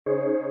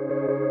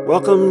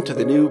Welcome to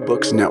the New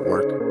Books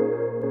Network.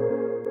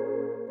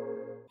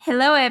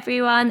 Hello,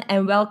 everyone,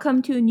 and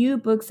welcome to New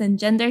Books and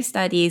Gender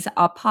Studies,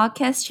 a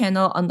podcast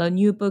channel on the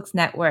New Books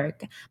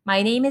Network.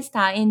 My name is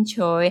Da-in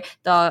Choi,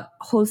 the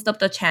host of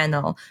the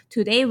channel.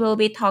 Today, we'll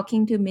be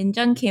talking to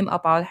Minjung Kim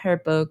about her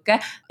book,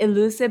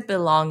 Elusive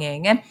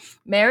Belonging,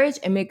 Marriage,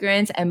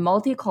 Immigrants, and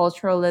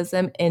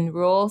Multiculturalism in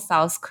Rural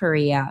South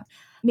Korea.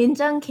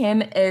 Minjung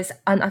Kim is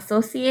an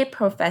associate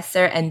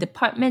professor and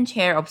department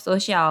chair of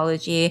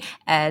sociology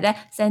at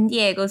San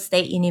Diego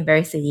State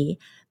University.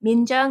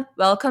 Minjung,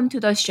 welcome to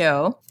the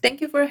show.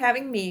 Thank you for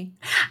having me.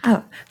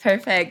 Oh,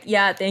 perfect.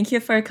 Yeah, thank you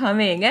for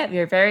coming.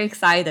 We're very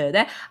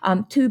excited.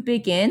 To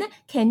begin,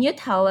 can you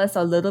tell us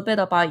a little bit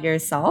about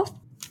yourself?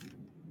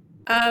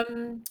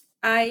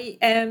 I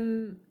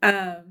am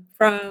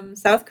from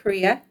South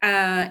Korea,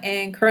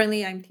 and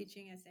currently I'm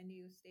teaching at San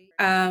Diego State.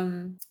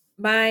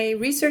 My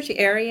research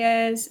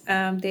areas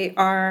they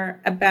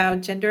are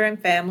about gender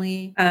and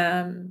family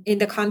in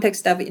the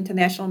context of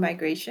international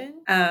migration,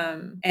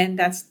 and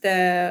that's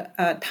the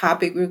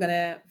topic we're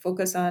gonna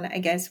focus on, I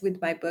guess,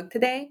 with my book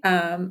today.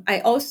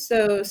 I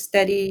also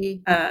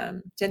study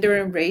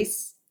gender and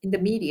race in the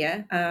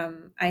media.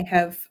 I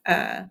have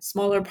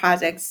smaller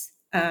projects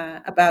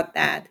about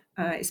that,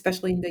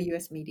 especially in the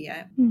US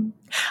media.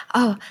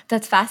 Oh,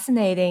 that's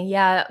fascinating.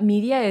 Yeah,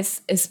 media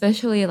is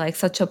especially like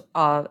such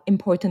a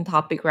important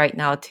topic right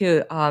now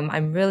too.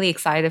 I'm really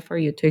excited for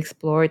you to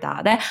explore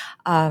that.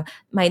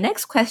 My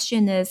next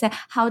question is,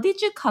 how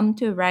did you come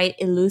to write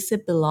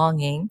Elusive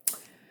Belonging?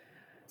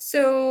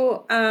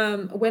 So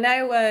when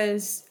I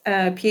was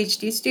a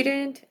PhD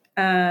student,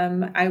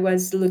 I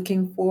was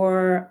looking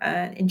for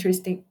an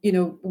interesting,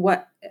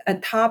 what a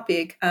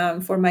topic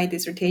for my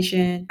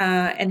dissertation,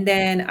 and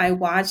then I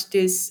watched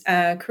this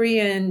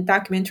Korean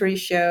documentary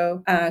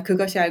show,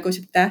 그것이 알고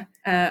싶다,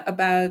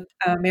 about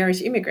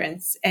marriage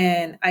immigrants,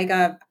 and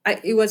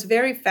it was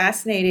very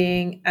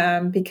fascinating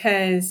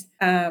because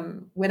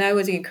when I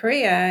was in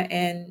Korea,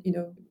 and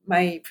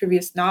my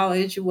previous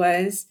knowledge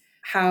was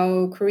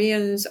how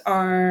Koreans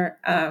are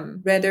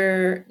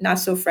rather not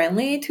so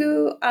friendly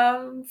to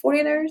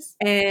foreigners.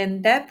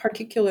 And that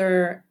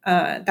particular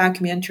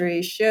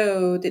documentary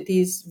showed that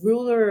these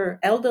rural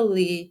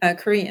elderly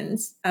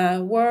Koreans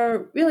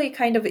were really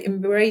kind of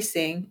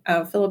embracing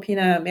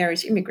Filipino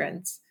marriage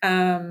immigrants.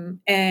 And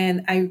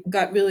I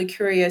got really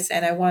curious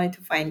and I wanted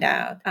to find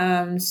out.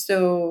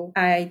 So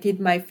I did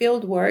my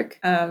field work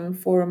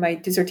for my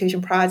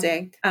dissertation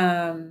project.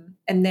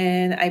 And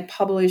then I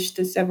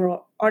published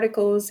several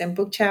articles and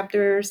book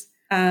chapters.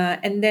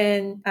 And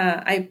then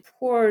I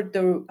poured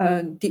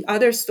the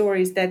other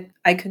stories that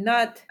I could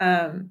not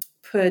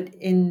put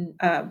in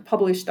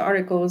published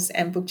articles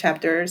and book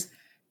chapters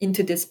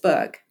into this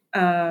book.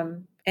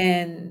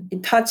 And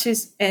it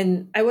touches,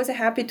 and I was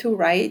happy to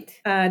write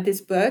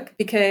this book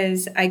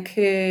because I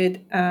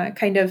could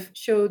kind of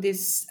show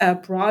this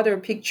broader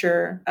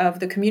picture of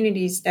the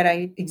communities that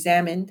I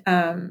examined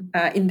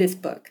in this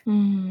book.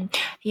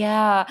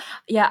 Yeah,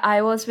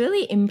 I was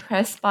really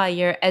impressed by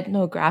your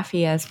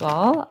ethnography as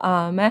well.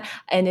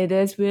 And it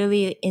is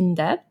really in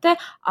depth.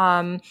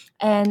 And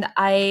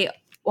I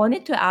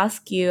wanted to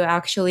ask you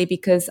actually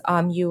because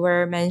you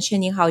were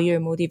mentioning how your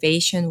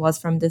motivation was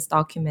from this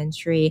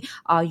documentary.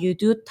 You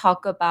do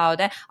talk about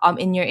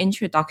in your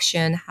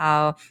introduction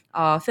how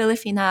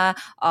Filipina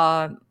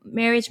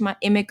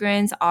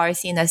immigrants are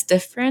seen as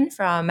different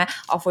from,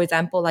 for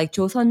example, like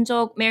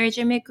조선족 marriage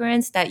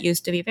immigrants that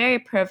used to be very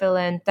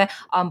prevalent,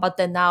 but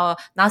then now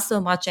not so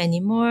much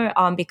anymore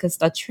because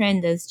the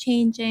trend is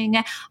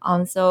changing.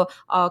 So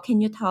can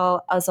you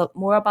tell us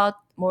more about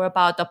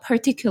the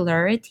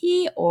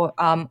particularity of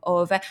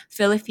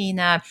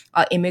Filipina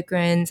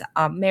immigrants,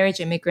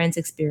 marriage immigrants'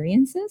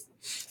 experiences?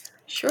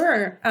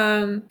 Sure.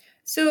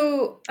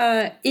 So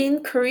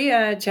in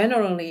Korea,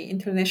 generally,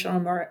 international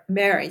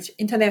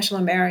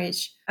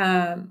marriage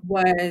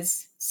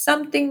was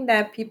something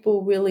that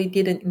people really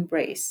didn't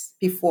embrace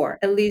before,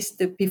 at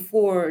least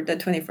before the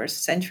 21st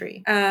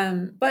century.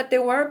 But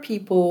there were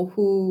people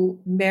who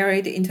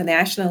married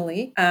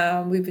internationally.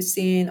 We've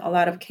seen a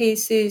lot of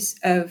cases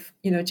of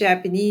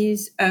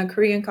Japanese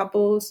Korean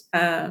couples.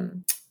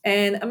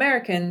 And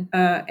American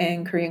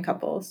and Korean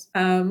couples.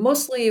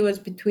 Mostly it was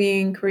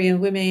between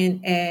Korean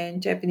women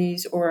and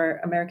Japanese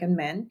or American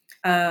men.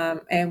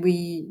 And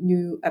we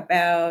knew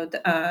about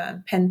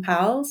pen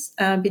pals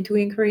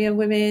between Korean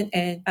women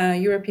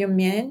and European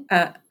men,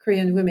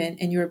 Korean women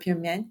and European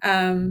men.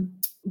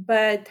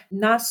 But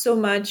not so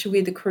much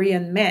with the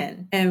Korean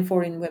men and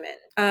foreign women.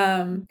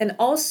 And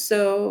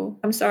also,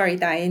 I'm sorry,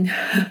 Dain.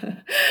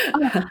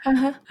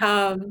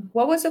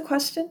 What was the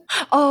question?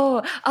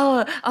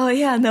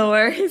 Yeah, no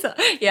worries.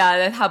 Yeah,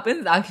 that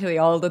happens actually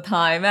all the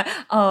time.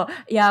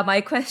 Yeah,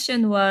 my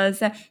question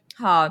was,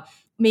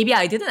 maybe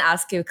I didn't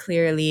ask you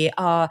clearly.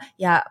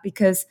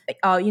 Because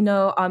in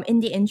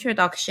the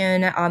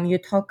introduction, you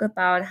talk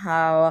about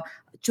how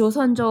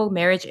조선족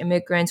marriage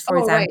immigrants, for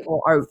Right.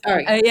 example, are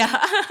Sorry. yeah,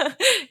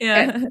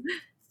 yeah. Yes.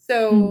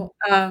 So,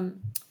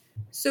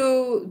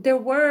 so there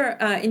were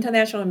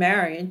international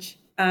marriage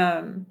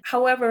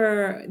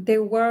However, they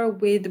were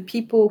with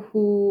people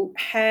who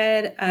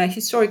had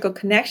historical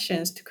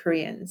connections to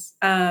Koreans.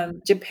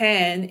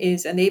 Japan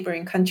is a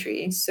neighboring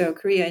country, so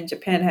Korea and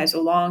Japan has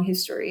a long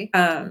history.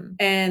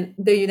 And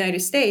the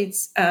United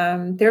States,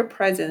 their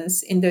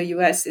presence in the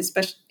U.S.,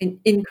 especially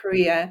in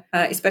Korea,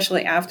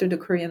 especially after the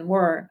Korean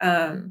War,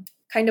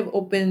 kind of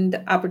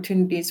opened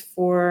opportunities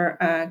for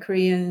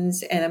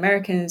Koreans and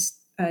Americans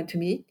to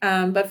meet.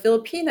 But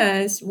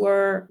Filipinas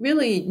were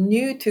really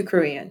new to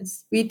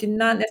Koreans. We did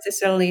not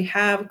necessarily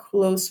have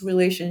close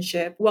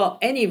relationship, well,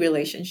 any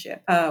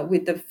relationship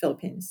with the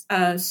Philippines.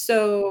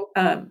 So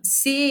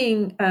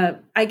seeing,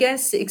 I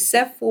guess,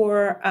 except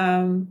for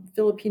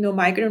Filipino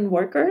migrant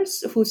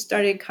workers who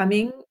started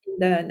coming in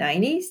the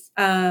 90s.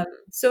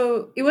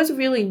 So it was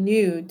really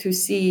new to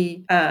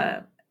see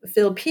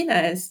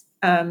Filipinas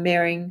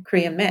marrying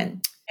Korean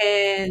men.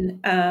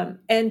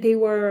 And they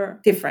were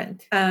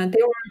different.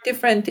 They were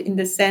different in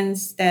the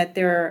sense that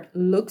their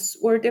looks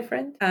were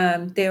different.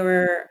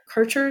 Their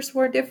cultures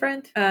were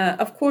different.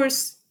 Of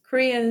course,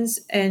 Koreans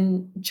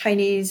and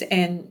Chinese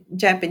and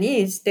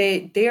Japanese,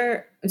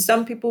 they're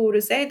some people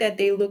would say that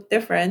they look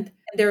different.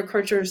 Their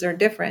cultures are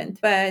different,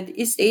 but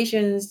East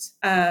Asians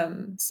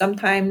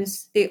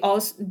sometimes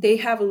they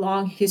have a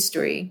long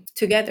history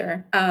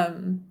together.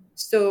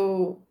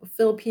 So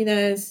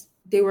Filipinas,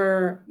 they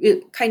were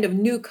kind of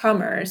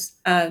newcomers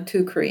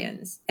to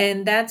Koreans.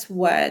 And that's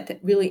what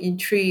really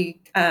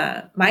intrigued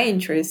my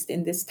interest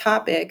in this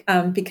topic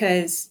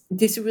because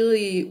this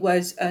really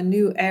was a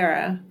new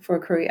era for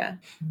Korea.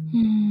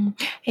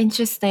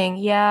 Interesting.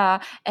 Yeah.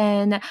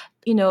 And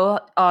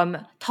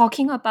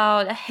talking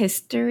about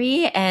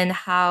history and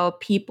how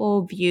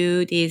people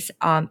view these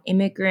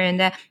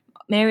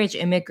marriage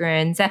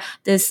immigrants,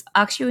 this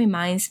actually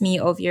reminds me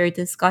of your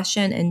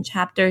discussion in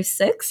chapter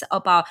 6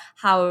 about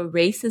how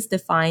race is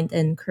defined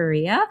in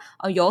Korea.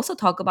 You also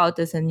talk about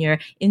this in your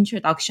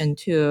introduction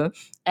too,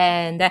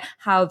 and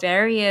how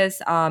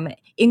various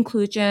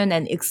inclusion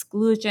and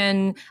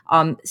exclusion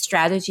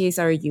strategies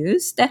are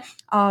used.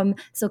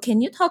 So can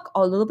you talk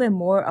a little bit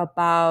more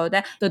about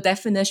the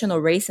definition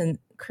of race in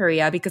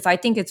Korea? Because I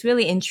think it's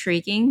really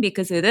intriguing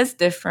because it is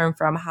different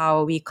from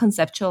how we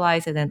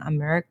conceptualize it in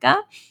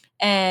America.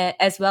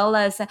 As well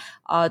as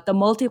the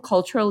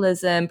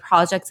multiculturalism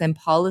projects and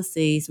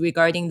policies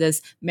regarding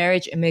this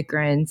marriage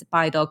immigrants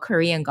by the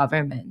Korean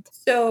government.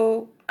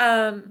 So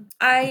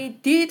I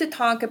did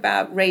talk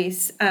about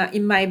race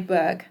in my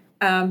book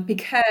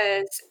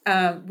because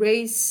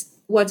race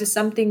was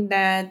something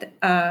that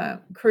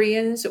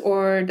Koreans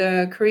or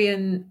the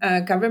Korean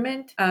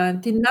government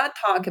did not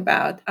talk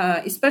about,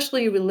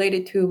 especially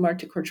related to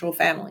multicultural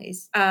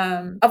families.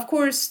 Of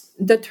course,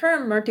 the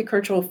term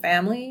multicultural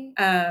family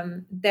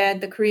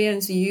that the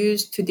Koreans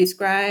use to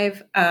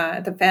describe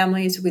the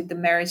families with the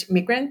marriage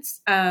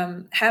immigrants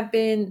has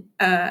been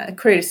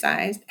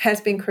criticized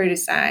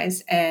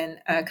and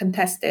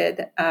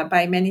contested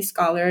by many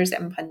scholars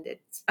and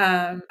pundits.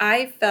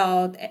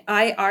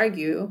 I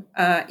argue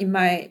in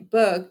my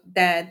book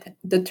that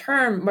the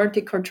term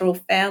multicultural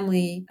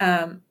family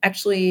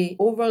actually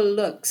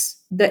overlooks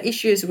the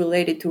issues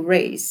related to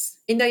race.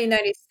 In the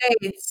United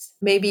States,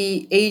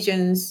 maybe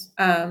Asians,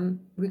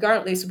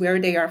 regardless where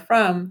they are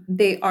from,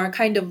 they are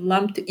kind of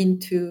lumped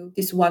into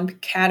this one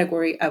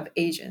category of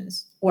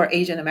Asians or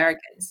Asian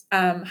Americans.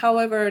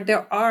 However,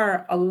 there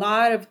are a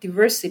lot of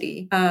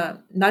diversity,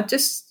 not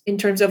just in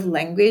terms of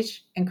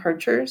language and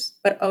cultures,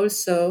 but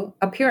also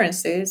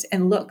appearances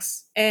and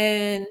looks.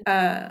 And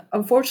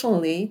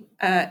unfortunately,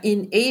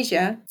 in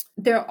Asia,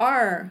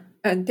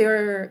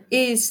 there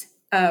is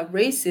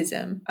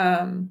racism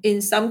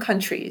in some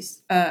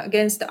countries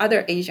against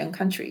other Asian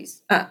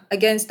countries,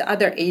 against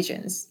other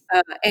Asians.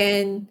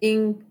 And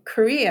in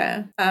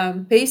Korea,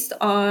 based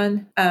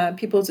on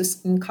people's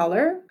skin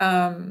color,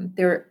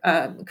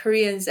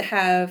 Koreans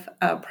have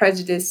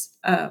prejudice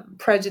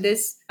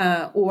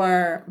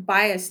or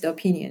biased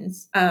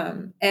opinions.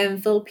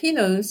 And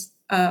Filipinos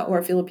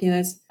or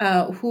Filipinas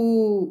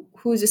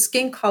whose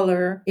skin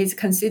color is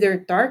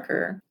considered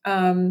darker,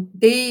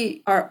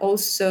 they are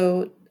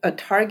also a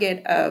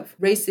target of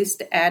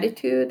racist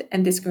attitude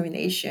and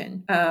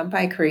discrimination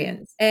by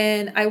Koreans.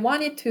 And I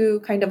wanted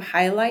to kind of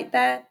highlight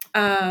that.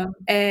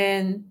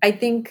 And I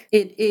think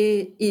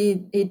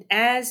it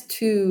adds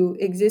to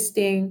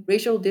existing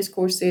racial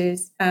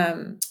discourses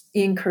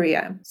in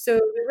Korea. So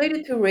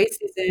related to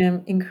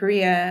racism in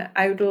Korea,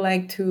 I would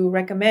like to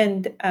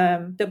recommend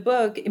the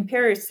book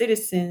Imperial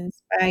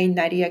Citizens by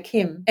Nadia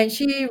Kim. And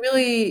she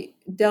really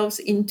delves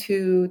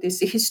into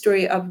this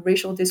history of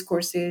racial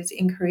discourses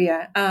in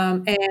Korea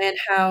and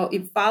how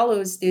it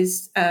follows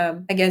this,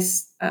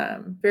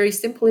 very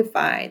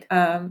simplified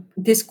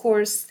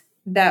discourse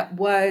that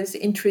was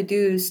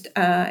introduced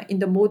in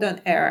the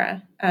modern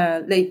era,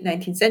 late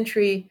 19th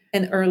century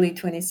and early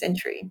 20th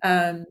century.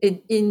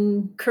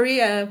 In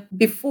Korea,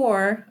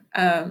 before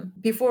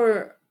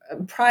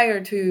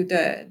prior to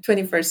the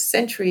 21st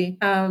century,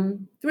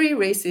 three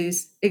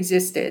races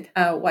existed: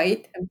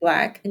 white and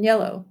black and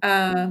yellow.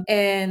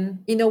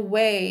 And in a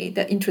way,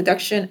 the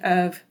introduction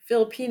of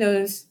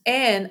Filipinos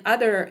and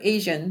other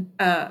Asian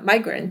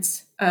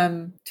migrants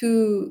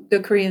to the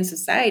Korean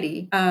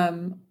society,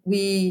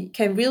 we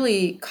can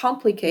really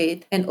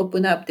complicate and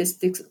open up this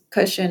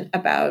discussion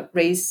about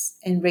race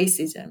and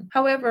racism.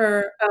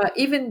 However,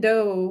 even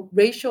though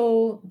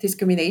racial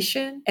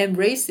discrimination and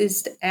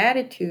racist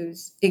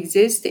attitudes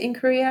exist in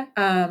Korea,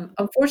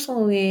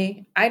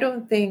 unfortunately, I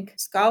don't think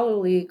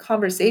scholarly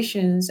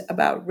conversations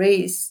about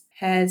race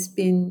has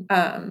been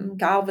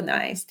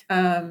galvanized.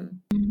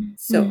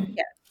 So,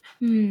 yeah.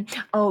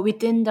 Oh,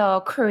 within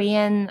the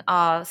Korean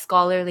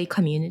scholarly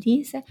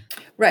communities?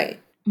 Right.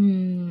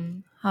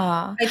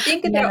 I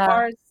think there Yeah.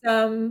 are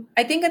some.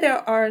 I think there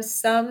are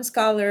some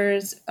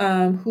scholars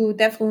who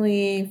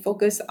definitely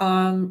focus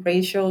on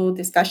racial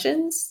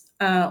discussions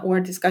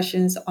or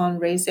discussions on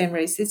race and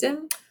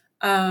racism.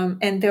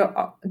 And there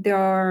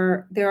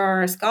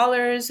are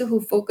scholars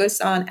who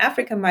focus on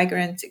African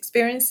migrants'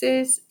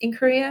 experiences in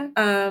Korea.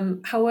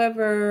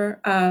 However,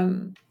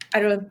 I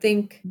don't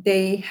think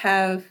they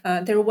have.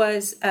 There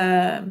was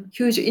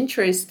huge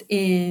interest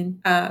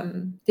in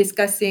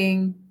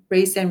discussing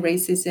race and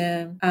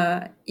racism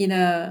in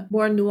a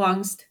more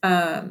nuanced,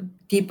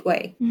 deep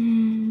way.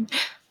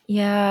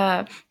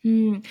 Yeah.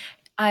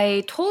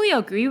 I totally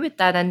agree with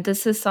that. And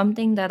this is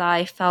something that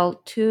I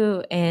felt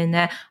too in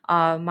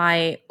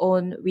my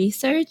own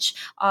research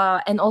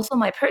and also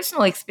my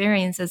personal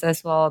experiences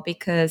as well,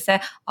 because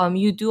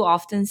you do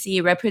often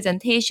see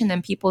representation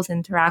and people's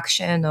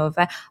interaction of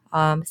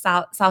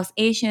South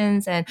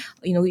Asians, and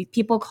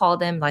people call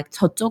them like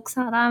저쪽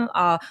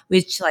사람,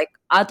 which like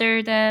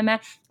other them.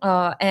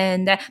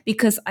 And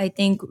because I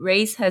think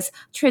race has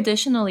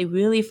traditionally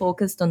really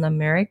focused on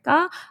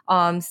America.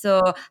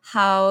 So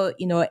how,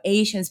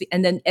 Asians,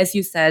 and then as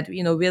you said,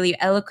 really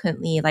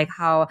eloquently, like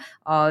how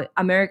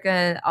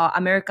America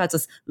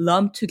just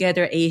lumped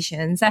together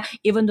Asians,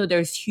 even though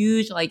there's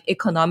huge like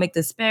economic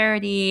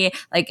disparity,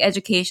 like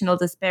educational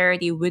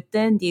disparity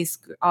within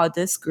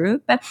this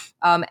group,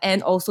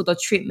 and also the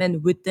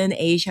treatment within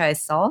Asia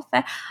itself.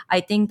 I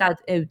think that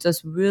it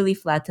just really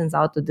flattens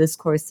out the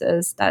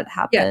discourses that Yeah.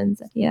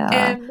 happens. Yeah.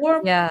 And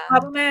more Yeah.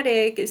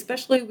 problematic,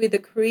 especially with the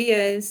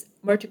Korea's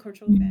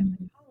multicultural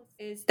family policy,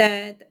 is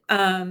that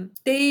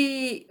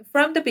they,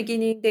 from the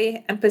beginning,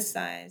 they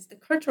emphasize the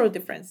cultural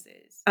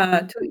differences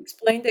to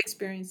explain the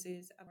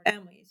experiences of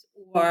families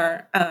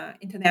or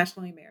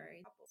internationally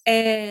married couples.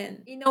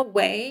 And in a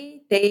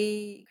way,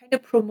 they kind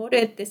of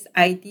promoted this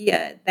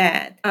idea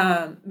that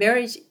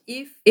marriage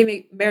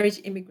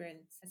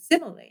immigrants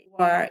assimilate,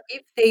 or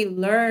if they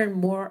learn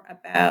more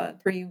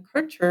about Korean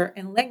culture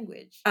and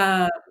language,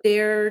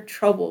 their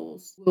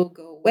troubles will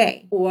go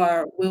away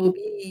or will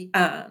be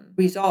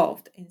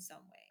resolved in some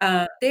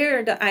way.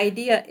 There, the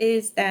idea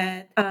is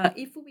that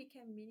if we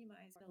can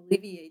minimize and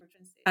alleviate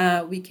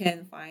differences, we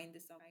can find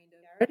some kind of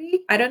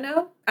clarity. I don't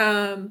know.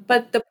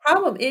 But the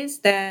problem is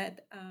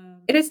that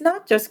it is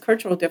not just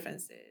cultural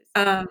differences.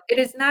 It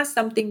is not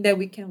something that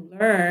we can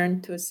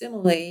learn to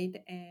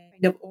assimilate and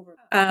kind of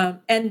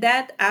overcome. And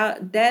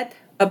that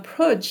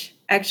approach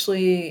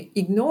actually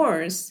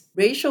ignores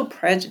racial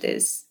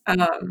prejudice,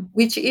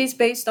 which is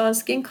based on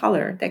skin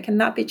color that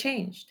cannot be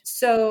changed.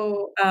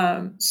 So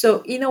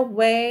in a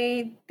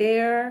way,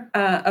 their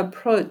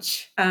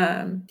approach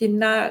did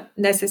not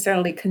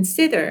necessarily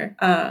consider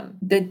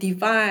the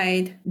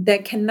divide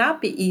that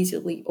cannot be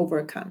easily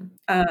overcome.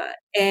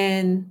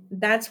 And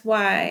that's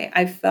why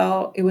I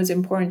felt it was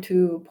important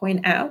to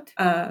point out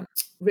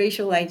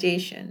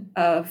racialization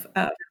of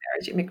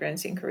marriage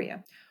immigrants in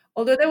Korea.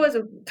 Although that was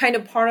a kind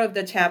of part of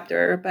the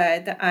chapter,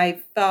 but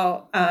I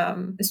felt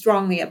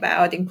strongly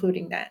about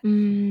including that.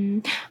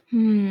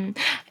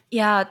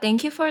 Yeah,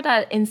 thank you for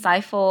that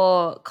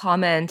insightful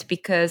comment,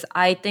 because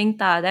I think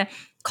that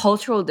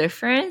cultural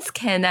difference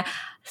can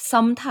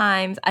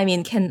sometimes,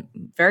 can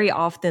very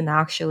often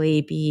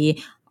actually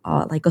be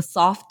like a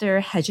softer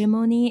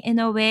hegemony in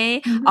a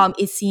way.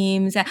 It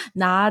seems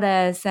not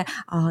as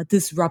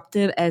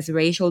disruptive as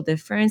racial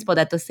difference, but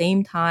at the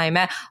same time,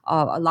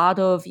 a lot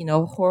of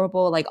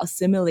horrible like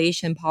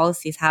assimilation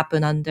policies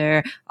happen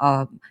under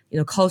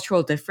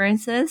cultural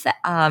differences.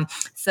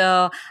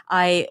 So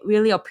I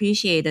really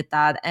appreciated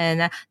that,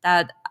 and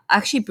that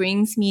actually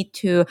brings me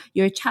to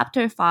your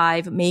chapter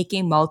 5,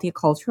 making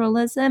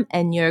multiculturalism,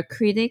 and your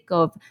critique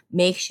of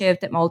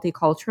makeshift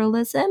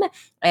multiculturalism,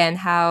 and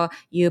how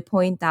you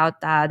point out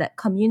that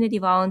community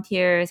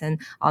volunteers and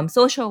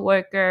social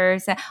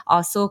workers,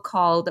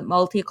 so-called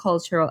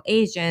multicultural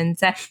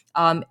agents,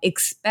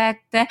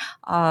 expect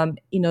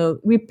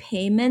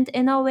repayment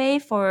in a way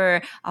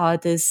for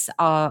this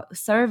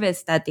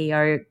service that they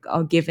are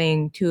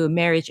giving to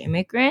marriage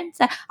immigrants,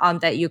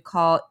 that you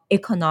call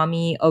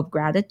economy of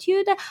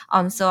gratitude.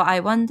 So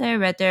I wonder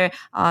whether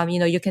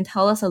you can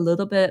tell us a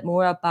little bit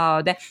more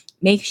about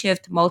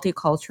makeshift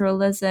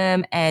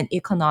multiculturalism and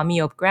economy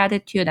of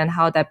gratitude, and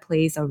how that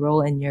plays a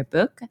role in your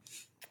book.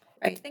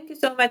 Right. Thank you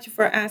so much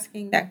for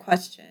asking that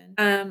question.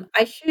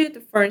 I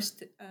should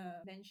first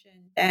mention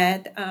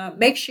that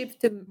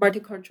makeshift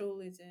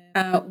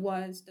multiculturalism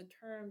was the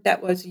term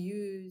that was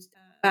used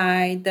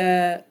by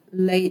the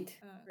late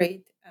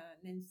great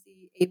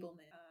Nancy Abelman,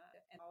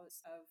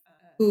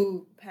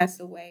 who passed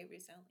away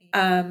recently.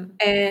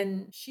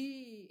 And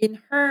she, in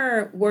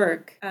her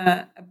work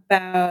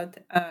about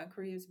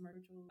Korea's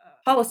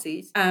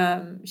policies,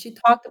 she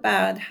talked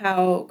about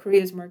how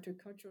Korea's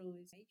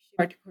multiculturalism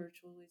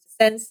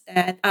sense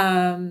that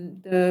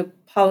the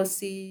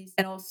policies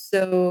and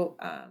also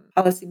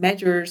policy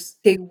measures,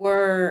 they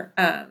were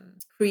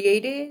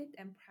created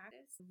and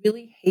practiced in a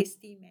really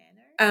hasty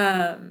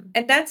manner.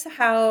 And that's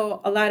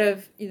how a lot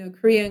of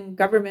Korean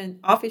government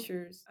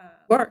officers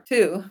work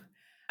too.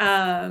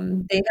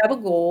 They have a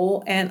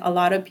goal, and a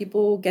lot of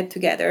people get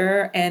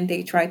together and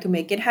they try to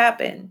make it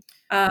happen.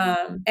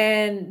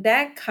 And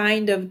that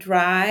kind of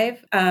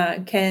drive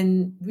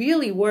can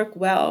really work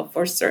well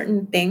for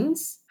certain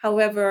things.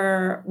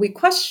 However, we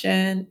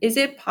question, is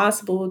it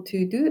possible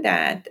to do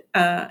that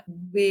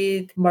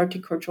with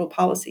multicultural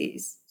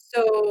policies?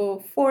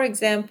 So, for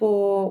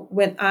example,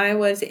 when I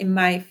was in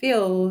my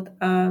field,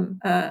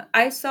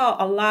 I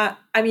saw a lot.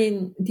 I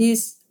mean,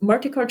 these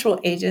multicultural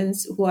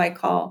agents, who I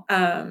call,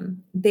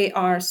 they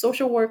are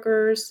social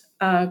workers,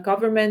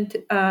 government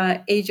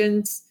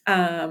agents,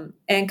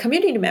 and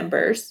community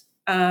members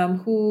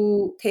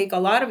who take a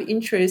lot of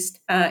interest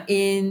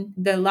in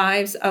the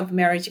lives of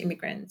marriage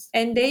immigrants.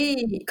 And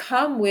they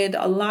come with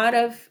a lot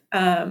of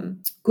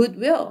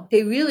goodwill.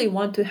 They really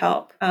want to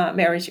help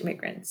marriage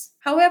immigrants.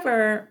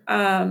 However,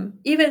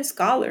 even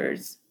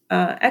scholars,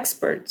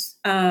 experts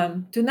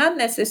do not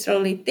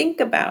necessarily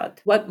think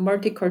about what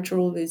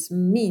multiculturalism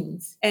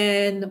means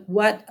and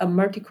what a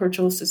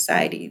multicultural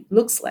society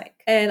looks like.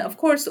 And of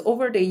course,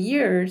 over the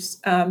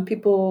years,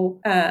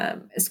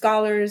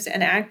 scholars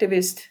and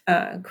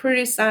activists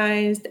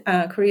criticized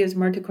Korea's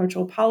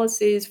multicultural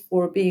policies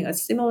for being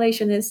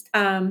assimilationist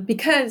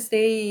because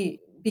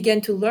they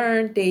began to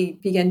learn, they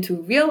began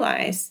to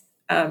realize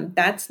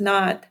that's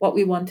not what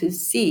we want to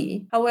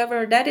see.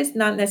 However, that is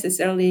not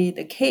necessarily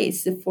the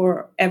case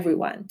for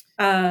everyone.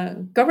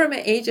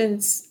 Government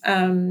agents,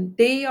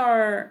 they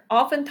are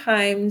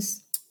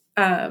oftentimes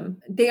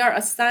they are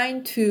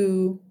assigned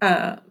to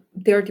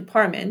their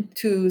department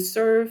to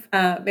serve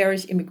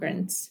marriage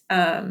immigrants.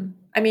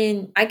 I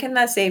mean, I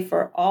cannot say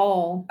for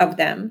all of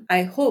them.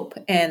 I hope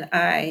and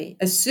I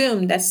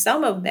assume that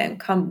some of them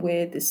come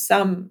with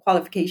some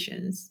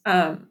qualifications.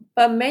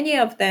 But many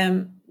of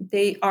them,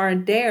 they are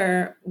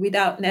there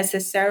without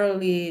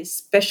necessarily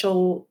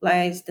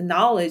specialized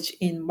knowledge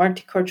in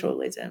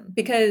multiculturalism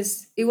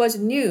because it was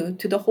new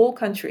to the whole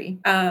country.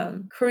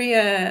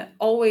 Korea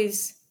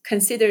always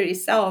considered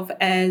itself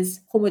as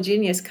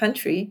homogeneous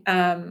country,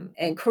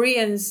 and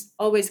Koreans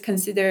always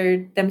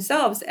considered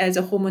themselves as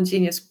a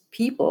homogeneous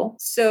people.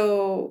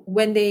 So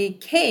when they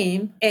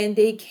came, and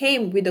they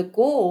came with a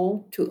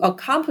goal to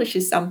accomplish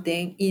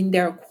something in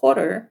their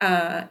quarter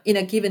in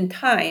a given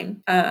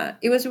time,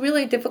 it was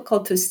really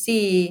difficult to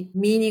see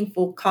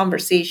meaningful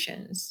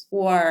conversations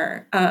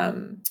or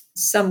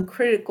some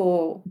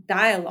critical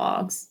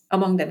dialogues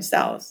among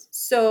themselves.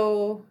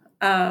 So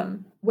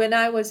when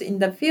I was in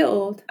the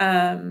field,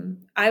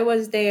 I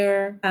was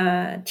there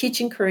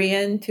teaching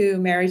Korean to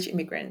marriage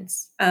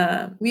immigrants.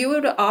 We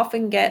would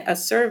often get a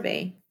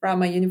survey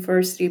from a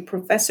university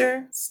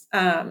professor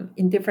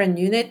in different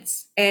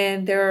units,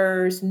 and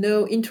there's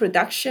no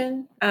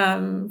introduction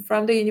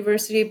from the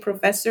university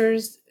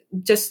professors.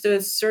 Just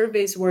the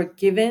surveys were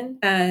given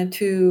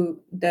to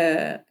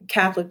the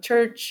Catholic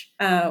Church,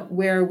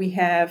 where we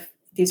have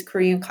these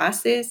Korean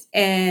classes,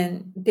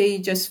 and they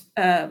just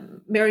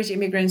marriage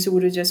immigrants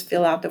would just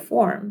fill out the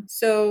form.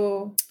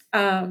 So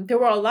there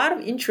were a lot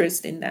of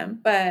interest in them,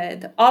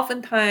 but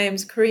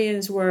oftentimes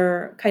Koreans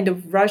were kind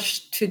of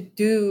rushed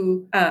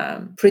to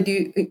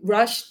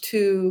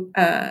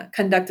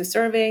conduct a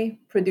survey,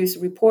 produce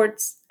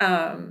reports,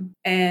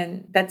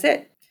 and that's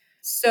it.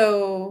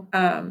 So,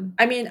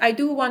 I mean, I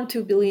do want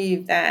to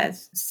believe that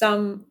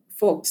some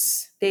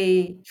folks,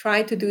 they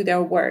try to do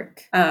their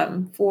work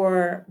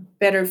for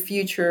better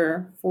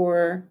future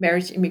for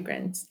marriage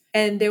immigrants.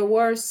 And there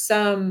were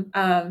some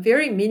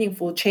very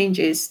meaningful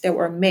changes that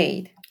were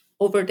made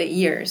over the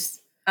years.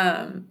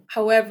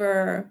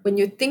 However, when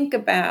you think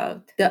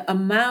about the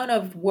amount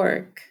of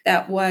work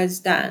that was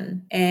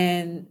done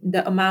and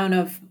the amount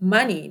of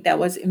money that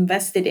was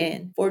invested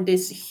in for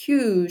this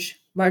huge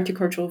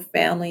multicultural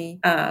family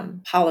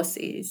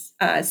policies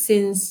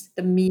since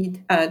the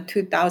mid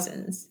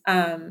 2000s,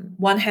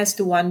 one has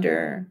to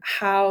wonder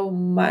how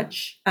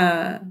much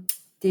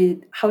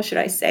how should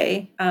I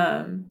say,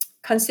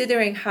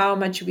 considering how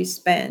much we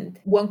spend,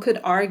 one could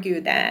argue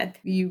that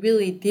we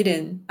really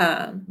didn't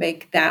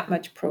make that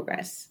much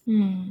progress.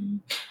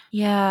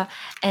 Yeah,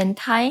 and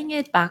tying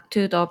it back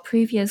to the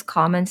previous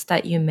comments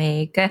that you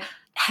make,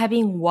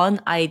 having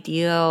one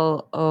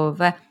ideal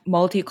of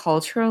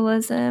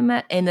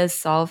multiculturalism in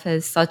itself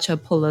is such a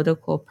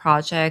political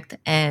project,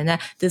 and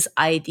this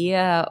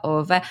idea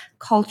of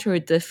cultural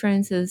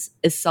differences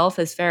itself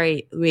is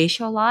very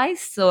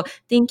racialized. So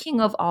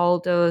thinking of all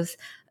those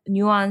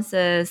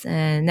nuances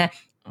and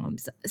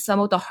some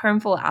of the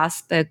harmful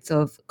aspects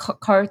of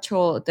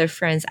cultural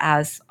difference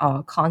as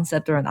a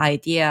concept or an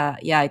idea,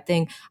 yeah, I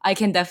think I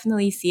can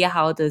definitely see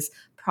how this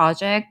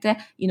project,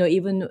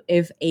 even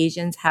if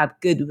Asians have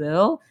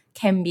goodwill,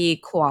 can be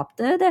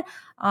co-opted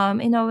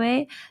in a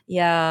way.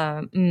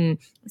 Yeah.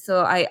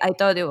 So I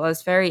thought it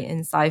was very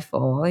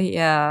insightful.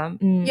 Yeah.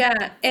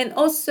 Yeah, and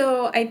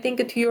also I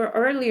think to your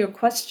earlier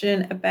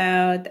question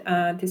about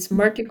this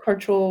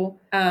multicultural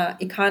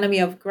economy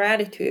of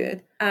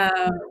gratitude,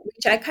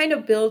 which I kind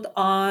of built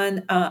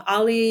on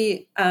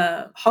Ali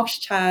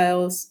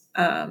Hochschild's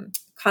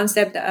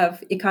concept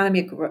of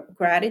economic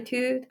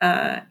gratitude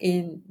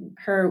in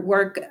her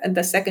work,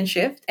 The Second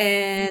Shift,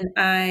 and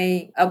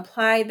I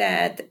apply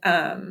that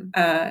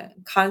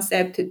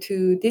concept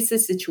to this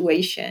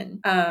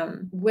situation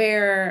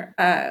where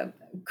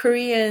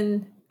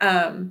Korean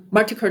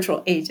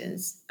multicultural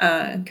agents,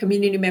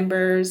 community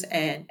members,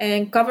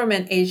 and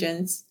government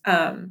agents,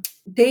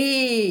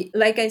 they,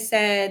 like I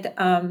said,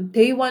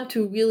 they want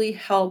to really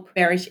help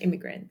marriage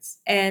immigrants.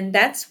 And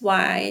that's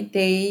why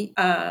they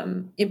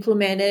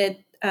implemented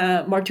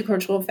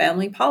multicultural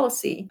family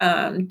policy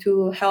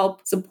to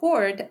help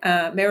support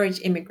marriage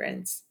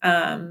immigrants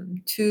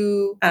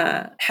to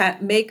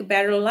make a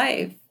better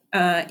life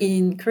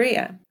in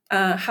Korea.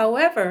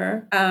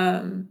 However,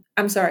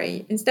 I'm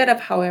sorry, instead of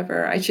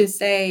however, I should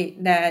say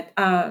that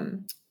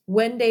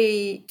when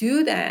they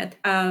do that,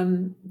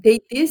 they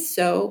did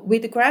so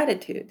with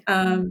gratitude.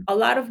 A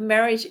lot of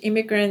marriage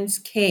immigrants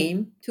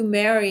came to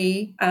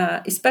marry,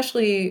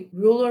 especially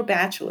rural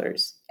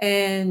bachelors.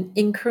 And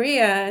in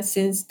Korea,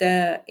 since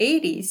the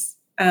 80s,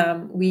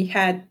 we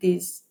had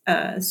this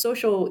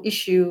social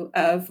issue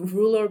of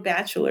rural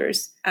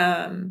bachelors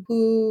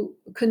who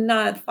could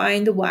not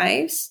find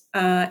wives.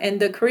 And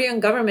the Korean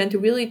government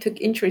really took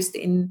interest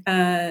in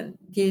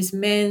these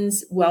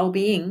men's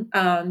well-being.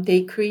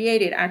 They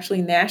created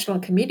actually national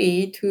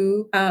committee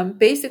to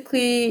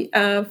basically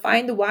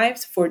find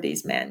wives for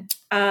these men.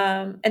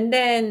 And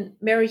then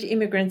marriage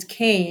immigrants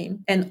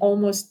came, and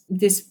almost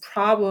this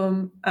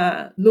problem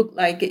looked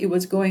like it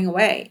was going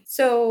away.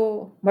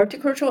 So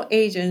multicultural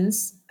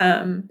agents,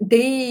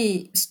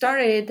 they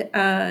started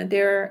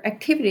their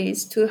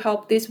activities to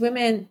help these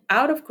women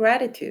out of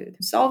gratitude,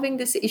 solving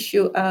this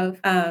issue of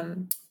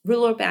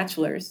rural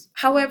bachelors.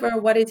 However,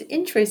 what is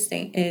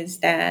interesting is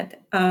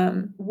that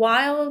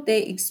while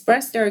they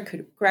express their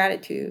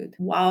gratitude,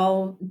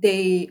 while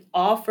they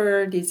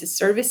offer these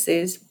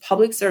services,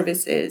 public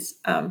services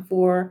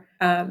for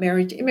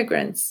marriage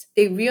immigrants,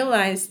 they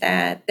realized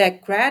that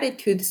that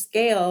gratitude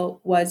scale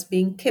was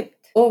being tipped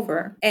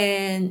over.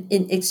 And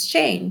in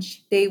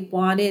exchange, they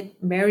wanted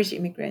marriage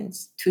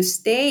immigrants to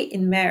stay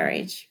in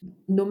marriage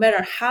no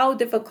matter how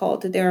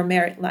difficult their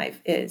married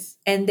life is.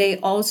 And they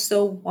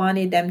also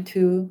wanted them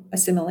to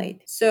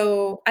assimilate.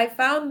 So I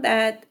found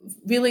that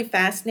really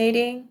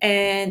fascinating.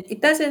 And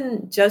it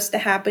doesn't just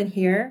happen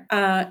here,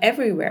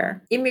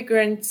 everywhere.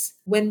 Immigrants,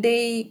 when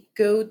they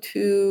go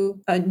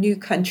to a new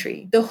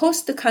country, the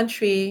host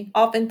country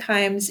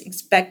oftentimes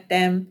expect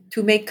them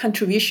to make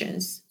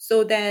contributions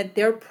so that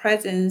their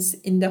presence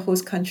in the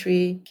host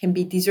country can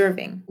be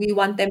deserving. We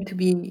want them to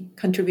be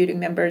contributing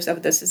members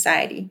of the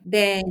society.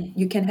 Then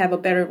you can have a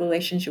better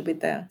relationship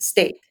with the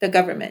state, the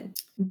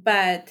government.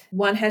 But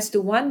one has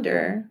to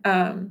wonder,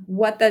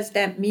 what does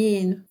that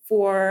mean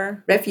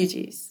for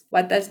refugees?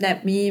 What does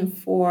that mean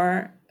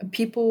for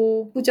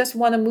people who just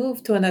want to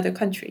move to another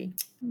country?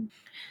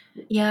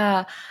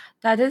 Yeah,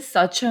 that is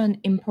such an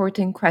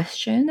important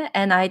question.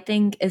 And I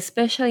think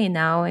especially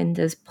now in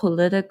this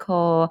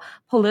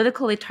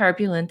politically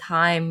turbulent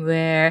time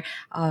where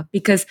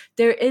because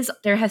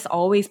there has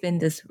always been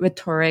this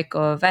rhetoric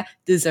of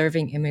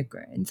deserving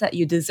immigrants, that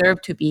you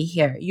deserve to be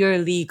here, you're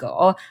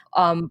legal.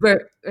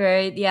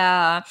 Right,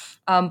 yeah.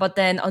 But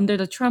then under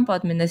the Trump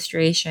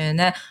administration,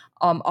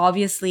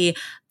 obviously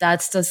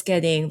that's just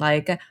getting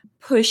like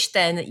pushed,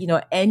 and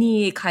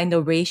any kind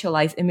of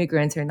racialized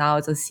immigrants are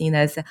now just seen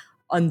as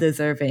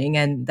undeserving,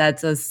 and that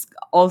just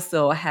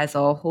also has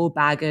a whole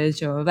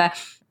baggage of a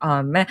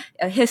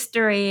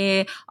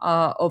history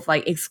of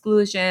like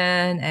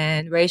exclusion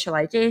and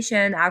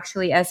racialization.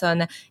 Actually, as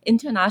an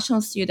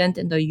international student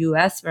in the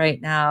US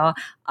right now,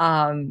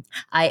 I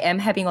am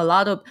having a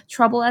lot of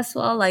trouble as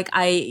well. Like,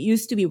 I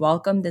used to be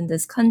welcomed in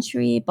this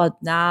country,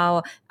 but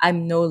now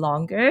I'm no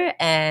longer,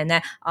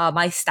 and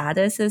my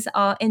status is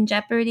in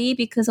jeopardy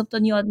because of the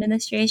new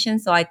administration.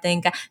 So I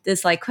think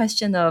this like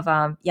question of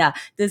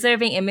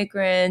deserving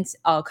immigrants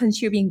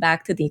contributing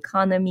back to the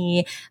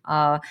economy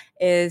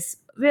is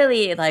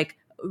really like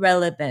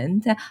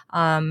relevant,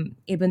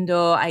 even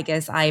though I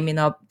guess I'm in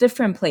a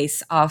different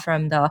place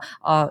from the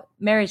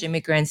marriage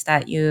immigrants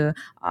that you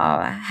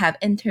have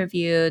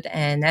interviewed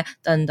and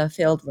done the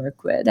field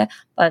work with.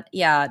 But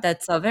yeah,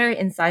 that's a very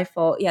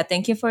insightful. Yeah,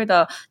 thank you for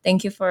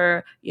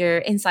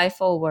your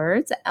insightful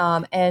words.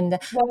 And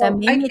that Well,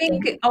 made I me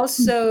think. think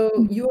also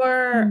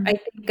your, Mm. I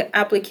think,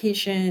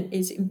 application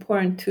is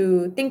important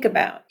to think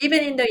about. Even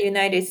in the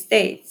United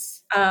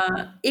States,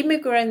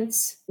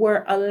 immigrants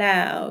were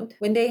allowed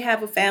when they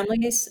have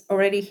families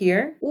already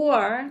here,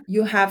 or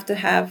you have to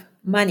have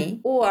money,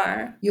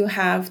 or you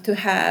have to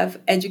have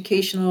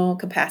educational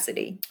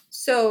capacity.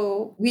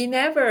 So we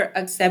never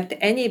accept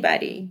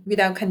anybody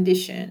without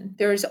condition.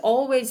 There's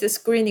always a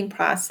screening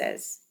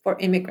process for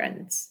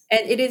immigrants,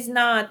 and it is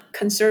not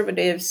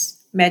conservatives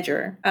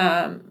measure.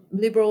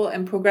 Liberal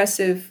and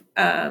progressive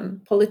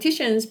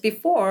politicians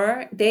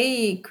before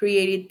they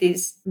created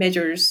these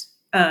measures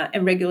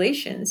and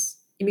regulations,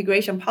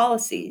 immigration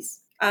policies.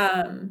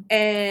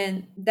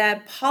 And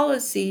that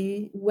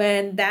policy,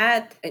 when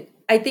that,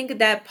 I think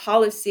that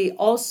policy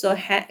also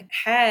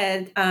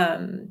had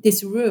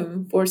this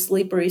room for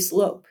slippery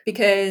slope,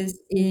 because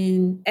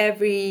in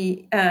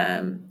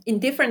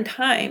different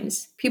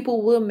times,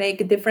 people will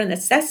make a different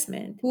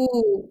assessment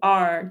who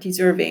are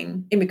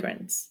deserving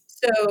immigrants.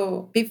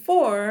 So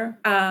before,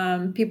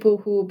 people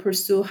who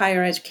pursue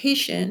higher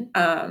education,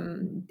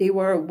 they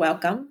were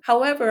welcome.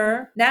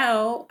 However,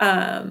 now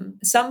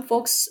some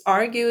folks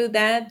argue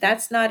that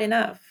that's not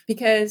enough,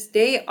 because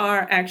they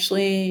are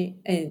actually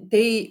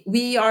they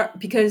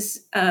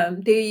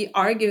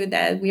argue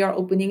that we are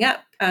opening up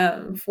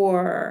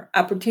for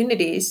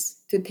opportunities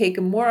to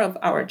take more of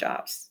our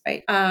jobs,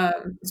 right?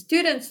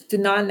 Students do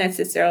not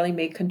necessarily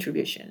make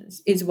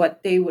contributions, is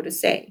what they would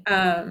say.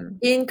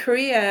 In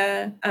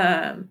Korea,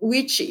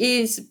 which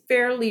is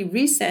fairly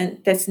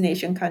recent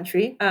destination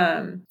country,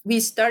 we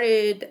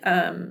started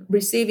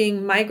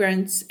receiving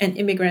migrants and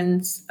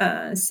immigrants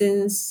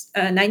since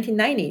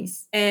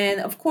 1990s,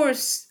 and of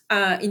course,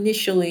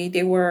 initially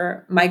they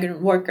were migrant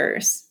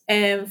workers.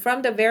 And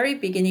from the very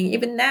beginning,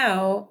 even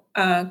now,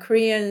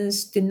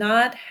 Koreans do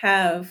not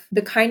have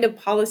the kind of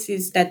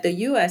policies that the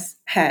US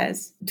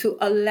has to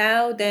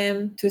allow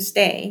them to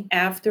stay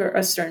after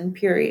a certain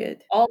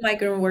period. All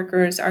migrant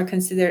workers are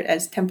considered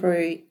as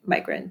temporary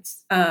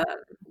migrants.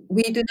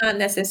 We do not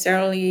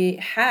necessarily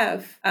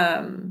have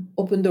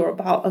open door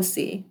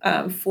policy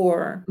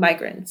for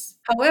migrants.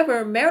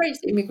 However, marriage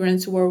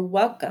immigrants were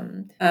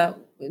welcomed.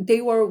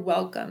 They were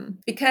welcome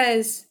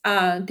because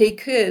they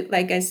could,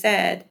 like I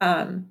said,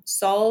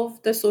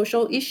 solve the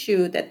social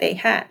issue that they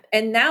had.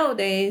 And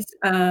nowadays,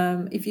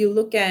 if you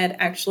look at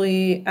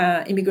actually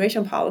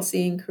immigration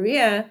policy in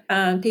Korea,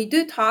 they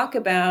do talk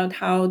about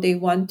how they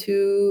want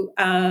to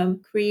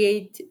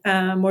create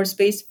more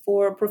space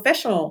for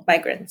professional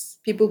migrants,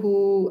 people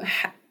who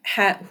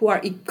who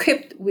are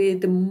equipped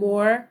with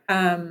more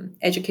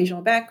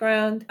educational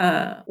background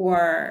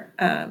or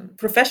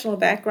professional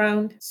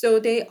background. So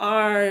they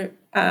are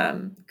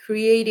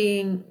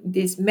creating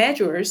these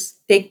measures.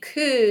 They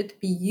could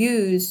be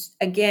used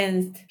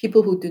against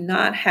people who do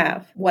not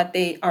have what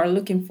they are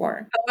looking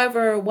for.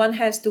 However, one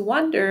has to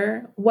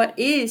wonder, what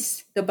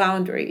is the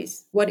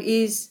boundaries? What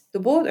is the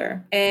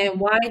border? And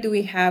why do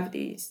we have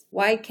these?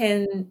 Why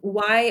do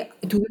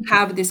we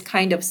have this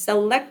kind of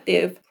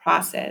selective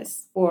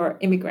process for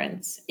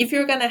immigrants? If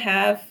you're going to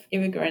have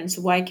immigrants,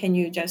 why can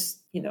you just,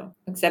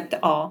 accept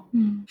all?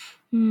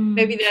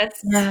 Maybe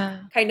that's Yeah.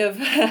 kind of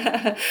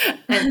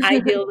an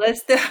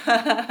idealist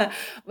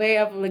way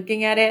of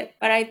looking at it,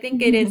 but I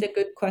think it is a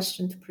good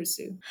question to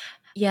pursue.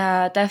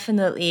 Yeah,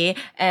 definitely.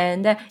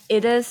 And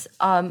it is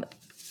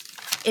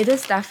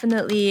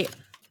definitely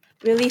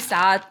really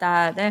sad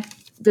that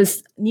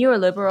this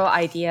neoliberal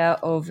idea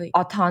of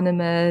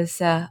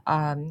autonomous,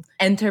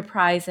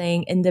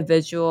 enterprising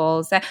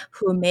individuals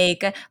who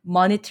make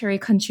monetary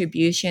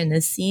contribution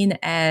is seen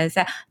as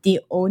the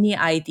only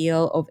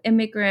ideal of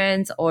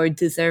immigrants or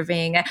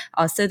deserving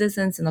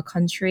citizens in a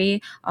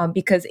country,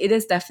 because it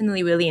is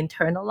definitely really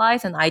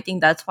internalized. And I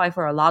think that's why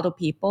for a lot of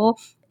people,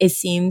 it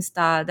seems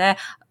that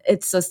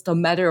it's just a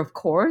matter of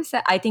course.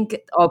 I think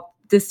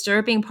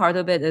disturbing part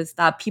of it is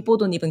that people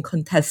don't even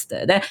contest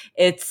it.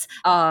 It's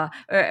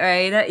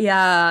right,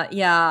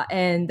 yeah,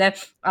 and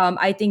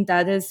I think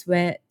that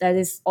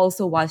is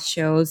also what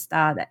shows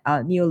that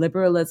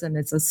neoliberalism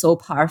is just so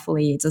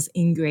powerfully just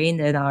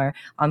ingrained in our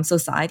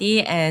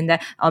society, and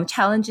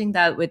challenging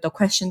that with the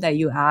question that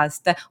you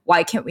asked,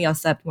 why can't we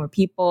accept more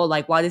people?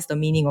 Like, what is the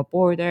meaning of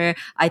border?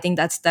 I think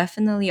that's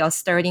definitely a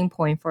starting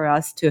point for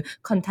us to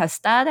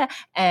contest that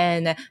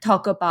and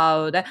talk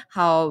about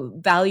how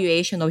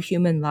valuation of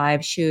human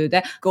life should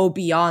go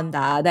beyond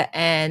that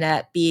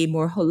and be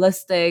more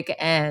holistic.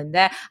 And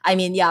I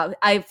mean, yeah,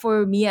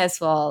 for me as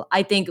well,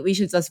 I think we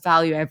should just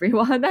value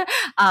everyone.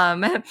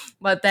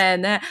 But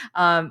then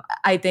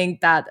I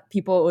think that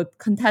people would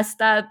contest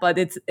that, but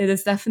it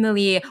is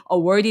definitely a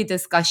worthy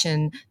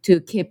discussion to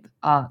keep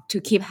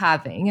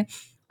having.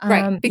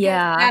 Right. Because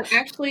Yeah.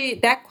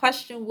 that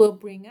question will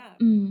bring up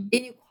Mm.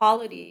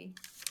 inequality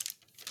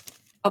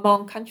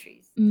among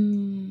countries,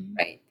 Mm.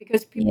 right?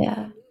 Because people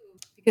Yeah. move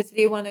because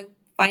they want to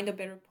find a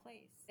better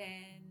place.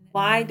 Then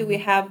why do we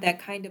have that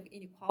kind of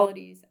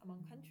inequalities among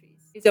countries?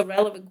 It's a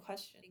relevant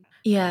question.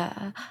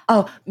 Yeah.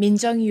 Oh,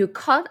 Minjung, you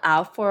cut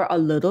out for a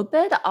little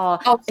bit. Oh,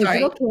 Is it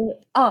sorry.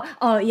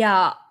 okay?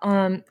 Yeah.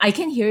 I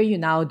can hear you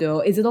now, though.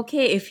 Is it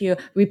okay if you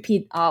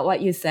repeat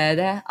what you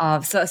said?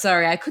 So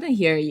sorry, I couldn't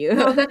hear you.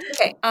 No, that's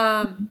okay.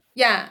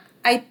 Yeah,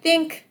 I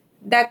think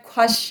that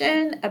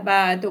question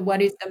about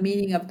what is the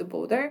meaning of the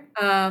border,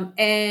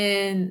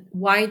 and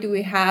why do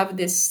we have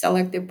this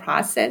selective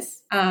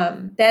process,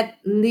 that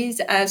leads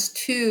us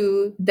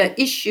to the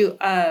issue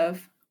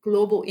of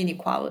global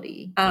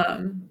inequality.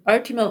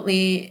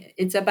 Ultimately,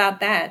 it's about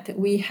that.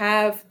 We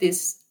have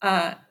this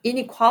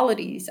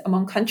inequalities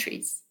among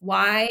countries.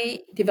 Why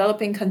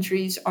developing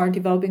countries are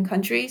developing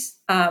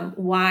countries?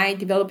 Why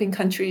developing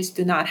countries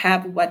do not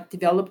have what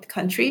developed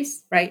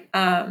countries, right?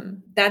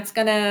 That's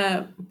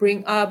gonna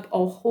bring up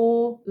a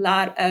whole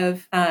lot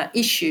of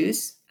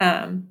issues.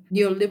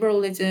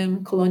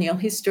 Neoliberalism, colonial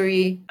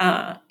history,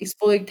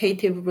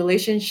 exploitative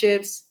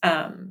relationships,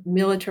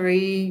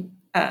 military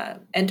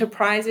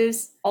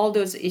enterprises, all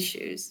those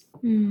issues.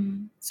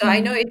 Mm. So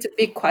I know it's a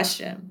big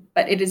question,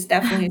 but it is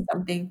definitely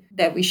something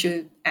that we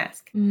should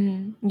ask.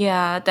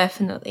 Yeah,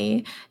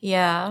 definitely.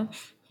 Yeah.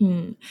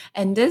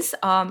 And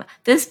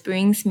this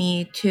brings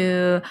me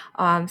to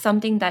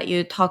something that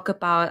you talk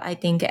about, I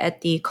think,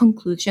 at the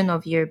conclusion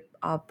of your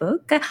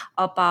book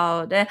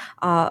about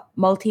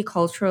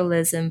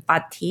multiculturalism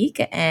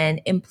fatigue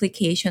and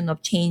implication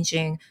of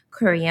changing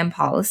Korean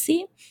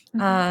policy.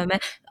 Um,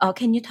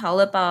 can you tell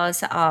about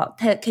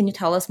can you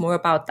tell us more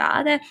about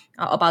that?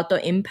 About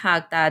the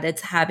impact that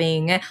it's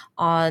having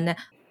on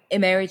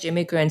marriage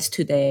immigrants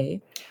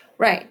today?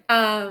 Right.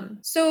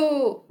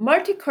 So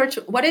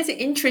multicultural. What is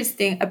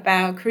interesting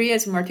about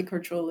Korea's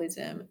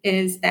multiculturalism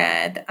is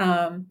that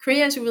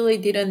Koreans really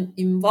didn't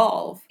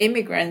involve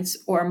immigrants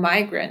or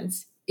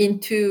migrants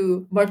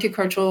into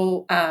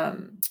multicultural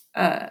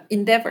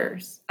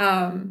endeavors.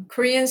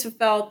 Koreans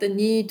felt the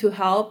need to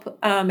help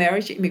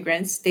marriage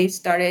immigrants. They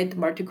started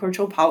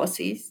multicultural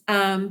policies,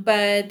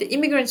 but the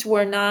immigrants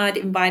were not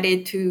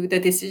invited to the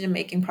decision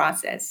making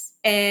process.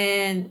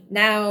 And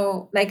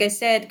now, like I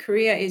said,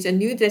 Korea is a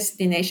new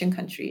destination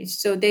country.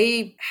 So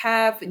they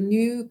have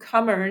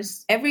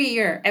newcomers every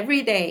year,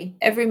 every day,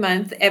 every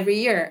month, every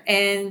year.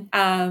 And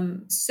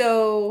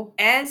so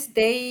as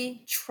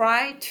they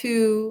try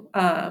to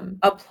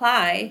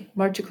apply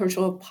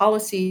multicultural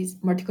policies,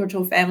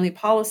 multicultural family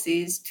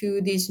policies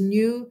to these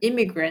new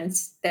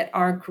immigrants that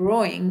are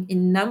growing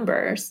in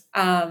numbers,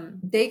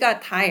 they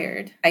got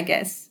tired, I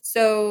guess.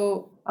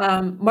 So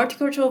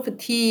multicultural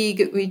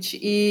fatigue, which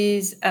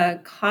is a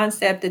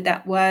concept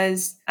that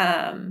was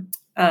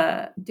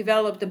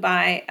developed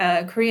by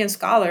a Korean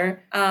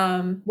scholar,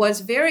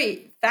 was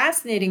very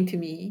fascinating to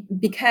me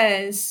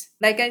because,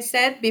 like I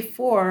said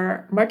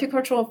before,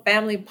 multicultural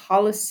family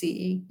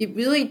policy, it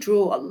really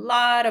drew a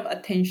lot of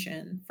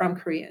attention from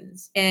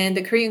Koreans. And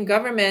the Korean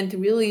government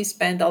really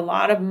spent a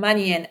lot of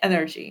money and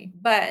energy,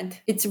 but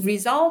its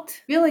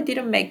result really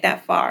didn't make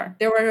that far.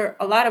 There were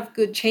a lot of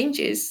good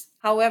changes.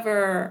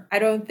 However, I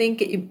don't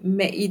think it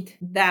made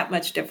that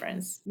much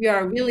difference. We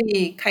are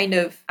really kind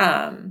of,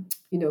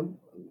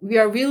 we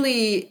are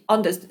really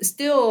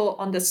still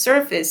on the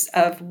surface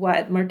of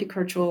what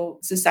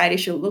multicultural society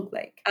should look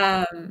like.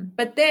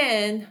 But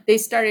then they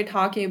started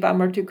talking about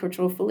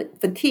multicultural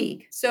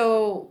fatigue.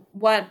 So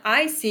what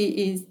I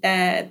see is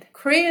that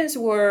Koreans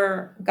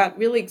got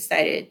really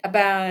excited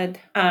about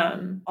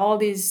all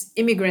these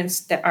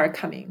immigrants that are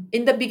coming.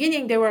 In the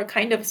beginning, they were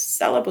kind of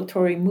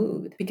celebratory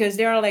mood because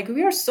they are like,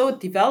 we are so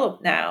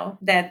developed now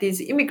that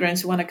these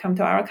immigrants want to come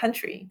to our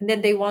country. And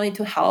then they wanted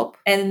to help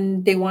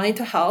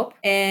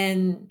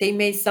and they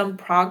made some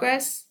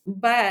progress.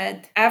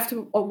 But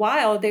after a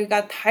while, they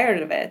got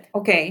tired of it.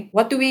 Okay,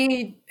 what do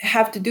we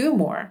have to do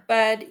more?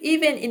 But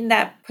even in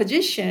that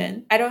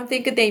position, I don't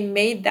think they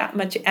made that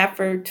much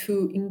effort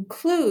to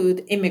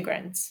include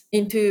immigrants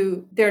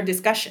into their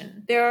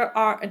discussion.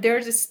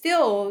 There's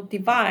still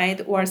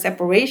divide or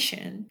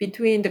separation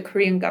between the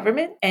Korean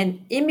government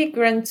and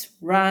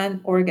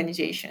immigrant-run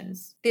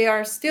organizations.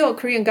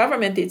 Korean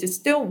government is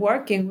still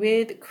working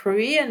with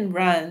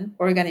Korean-run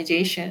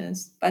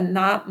organizations, but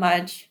not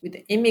much with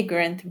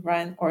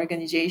immigrant-run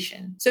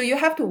organization. So you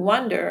have to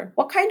wonder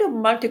what kind of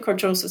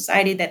multicultural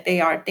society that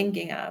they are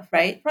thinking of,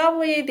 right?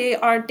 Probably they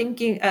are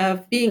thinking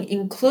of being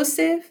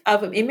inclusive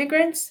of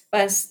immigrants,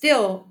 but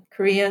still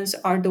Koreans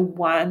are the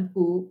one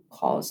who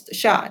calls the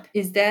shot.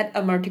 Is that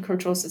a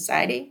multicultural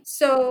society?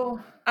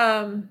 So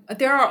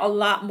there are a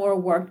lot more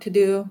work to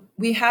do.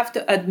 We have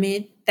to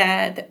admit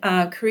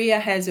that Korea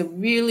has a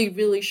really,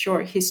 really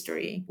short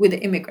history with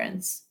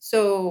immigrants.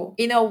 So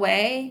in a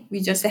way, we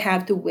just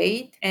have to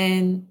wait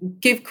and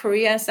give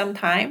Korea some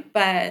time.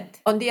 But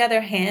on the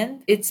other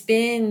hand, it's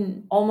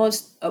been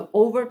almost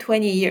over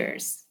 20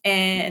 years.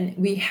 And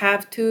we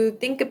have to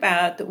think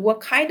about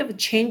what kind of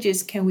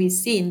changes can we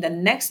see in the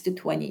next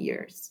 20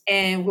 years.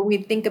 And when we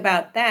think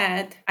about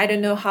that, I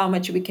don't know how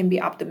much we can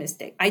be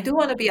optimistic. I do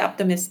want to be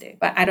optimistic,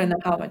 but I don't know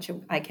how much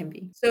I can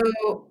be.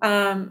 So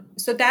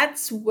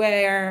that's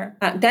where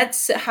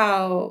that's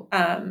how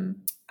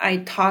I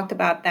talked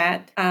about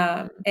that.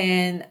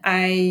 And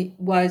I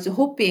was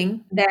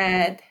hoping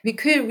that we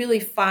could really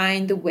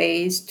find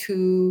ways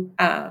to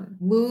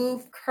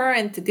move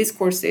current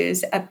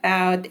discourses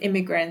about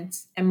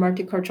immigrants and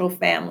multicultural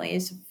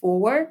families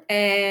forward.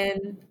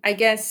 And I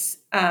guess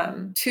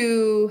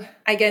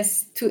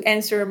to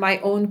answer my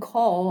own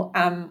call,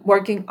 I'm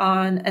working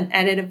on an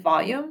edited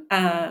volume.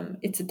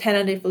 It's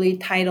tentatively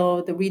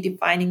titled "The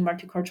Redefining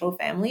Multicultural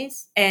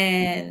Families,"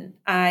 and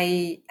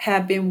I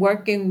have been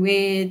working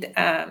with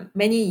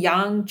many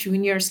young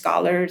junior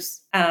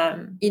scholars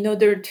in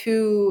order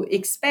to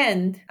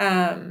expand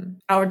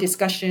our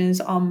discussions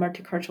on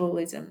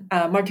multiculturalism,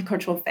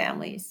 multicultural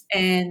families.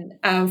 And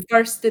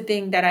first, the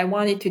thing that I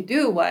wanted to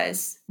do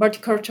was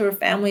multicultural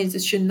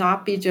families should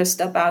not be just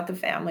about the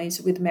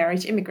families with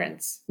marriage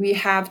immigrants. We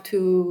have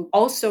to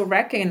also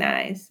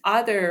recognize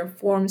other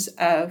forms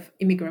of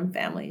immigrant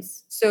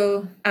families.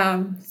 So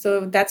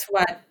that's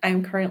what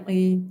I'm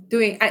currently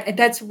doing.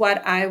 That's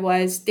what I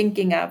was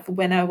thinking of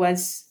when I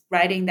was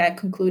writing that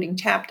concluding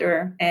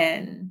chapter,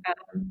 and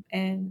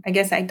I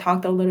guess I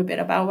talked a little bit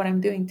about what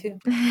I'm doing too.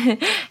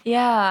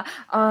 Yeah.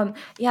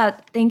 Yeah.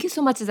 Thank you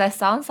so much. That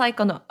sounds like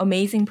an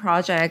amazing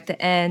project.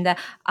 And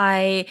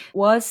I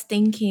was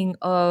thinking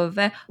of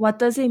what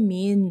does it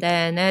mean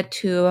then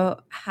to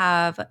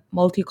have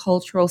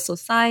multicultural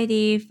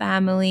society,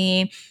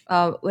 family,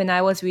 when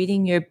I was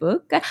reading your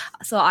book.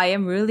 So I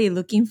am really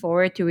looking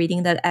forward to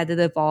reading that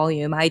edited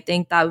volume. I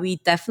think that we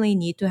definitely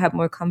need to have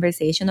more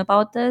conversation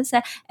about this,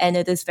 and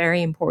it is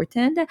very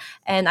important.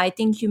 And I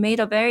think you made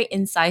a very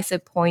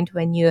incisive point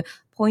when you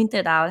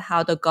pointed out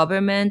how the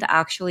government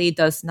actually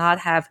does not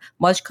have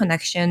much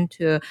connection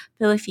to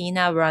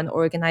Filipina-run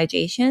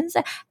organizations,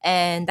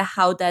 and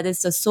how that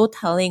is just so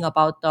telling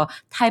about the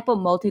type of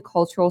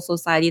multicultural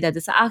society that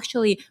is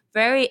actually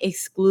very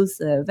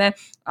exclusive.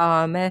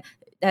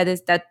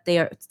 That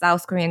their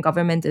South Korean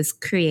government is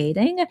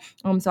creating.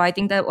 So I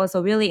think that was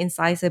a really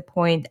incisive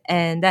point,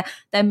 and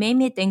that made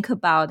me think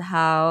about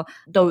how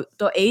the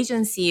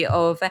agency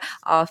of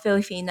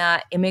Filipina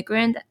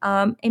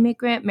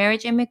immigrant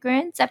marriage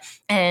immigrants.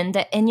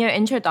 And in your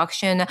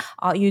introduction,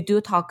 you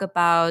do talk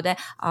about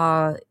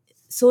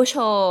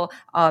social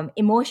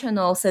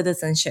emotional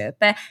citizenship,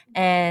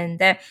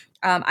 and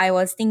I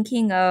was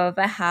thinking of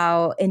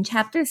how in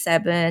chapter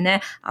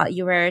 7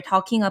 you were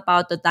talking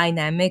about the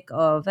dynamic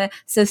of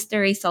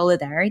sisterly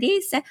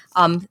solidarities.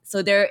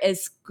 So there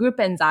is group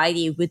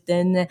anxiety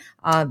within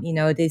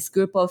this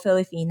group of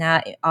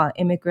Filipina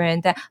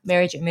immigrant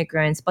marriage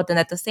immigrants, but then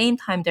at the same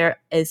time there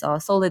is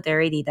a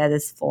solidarity that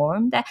is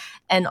formed.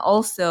 And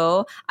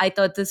also I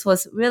thought this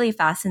was really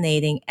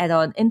fascinating at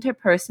an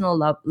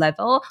interpersonal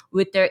level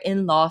with their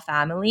in-law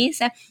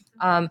families.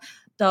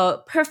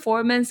 The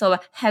performance of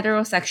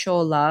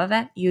heterosexual love,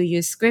 you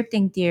use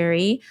scripting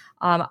theory,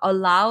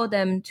 allow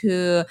them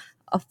to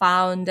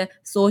found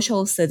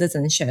social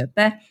citizenship.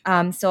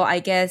 So I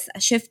guess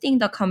shifting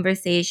the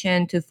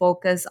conversation to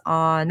focus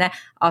on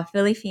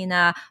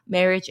Filipina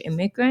marriage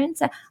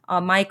immigrants,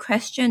 my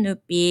question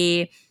would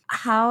be,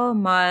 how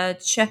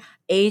much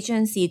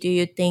agency do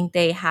you think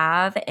they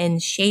have in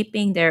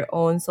shaping their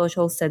own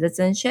social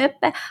citizenship,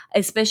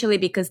 especially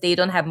because they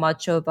don't have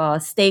much of a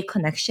state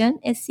connection,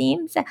 it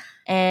seems?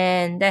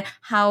 And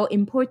how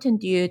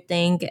important do you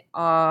think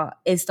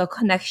is the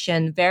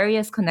connection,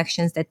 various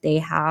connections that they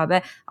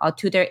have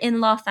to their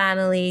in-law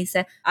families,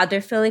 other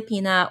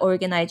Filipina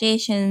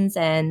organizations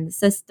and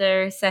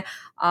sisters,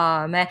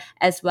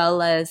 as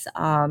well as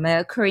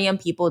Korean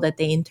people that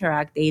they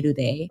interact day to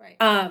day? Right.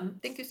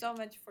 Thank you so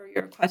much for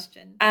your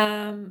question.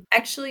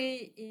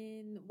 Actually,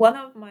 in one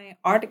of my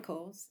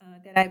articles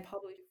that I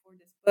published for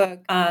this book,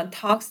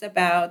 talks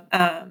about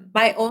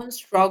my own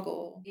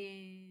struggle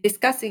in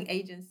discussing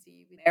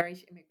agency with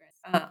marriage immigrants.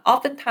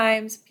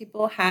 Oftentimes,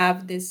 people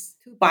have this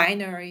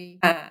binary.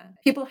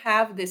 People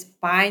have this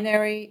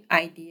binary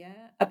idea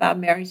about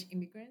marriage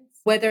immigrants,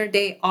 whether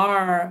they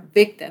are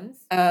victims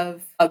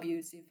of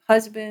abusive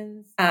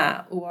husbands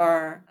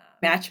or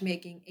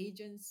matchmaking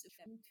agents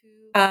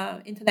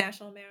into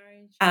international marriage,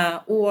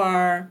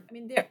 or I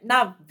mean, they're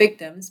not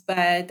victims,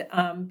 but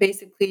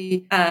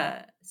basically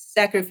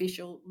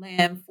sacrificial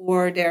lamb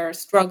for their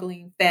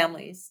struggling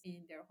families in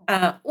their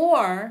home,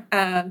 or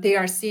they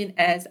are seen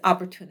as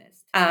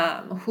opportunists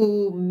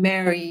who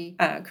marry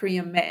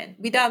Korean men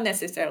without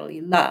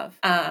necessarily love.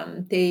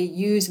 They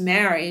use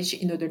marriage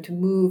in order to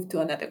move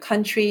to another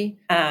country,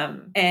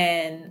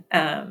 and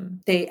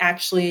they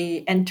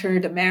actually enter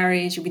the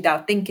marriage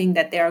without thinking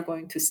that they are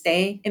going to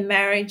stay in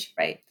marriage,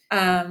 right?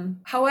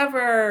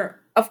 However,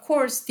 of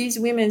course, these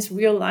women's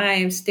real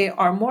lives, they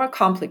are more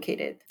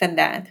complicated than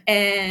that.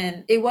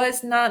 And it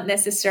was not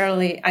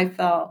necessarily, I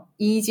felt,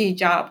 easy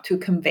job to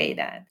convey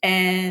that.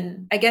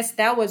 And I guess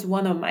that was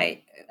one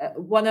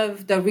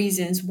of the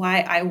reasons why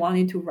I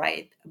wanted to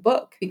write a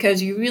book,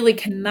 because you really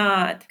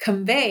cannot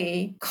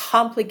convey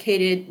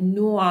complicated,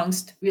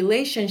 nuanced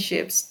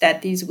relationships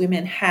that these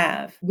women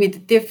have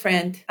with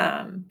different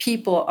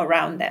people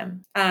around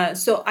them.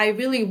 So I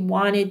really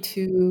wanted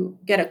to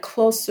get a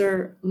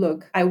closer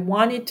look. I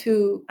wanted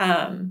to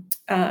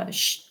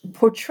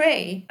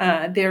portray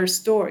their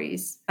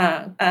stories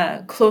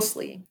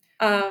closely.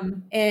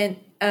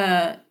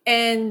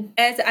 And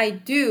as I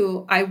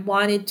do, I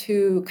wanted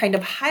to kind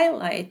of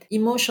highlight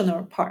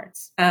emotional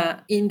parts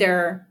in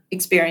their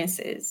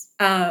experiences,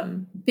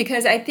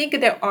 because I think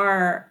there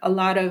are a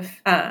lot of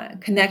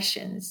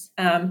connections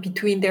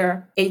between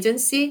their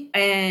agency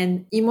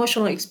and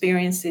emotional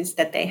experiences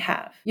that they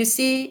have. You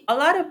see, a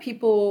lot of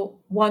people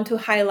want to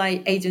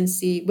highlight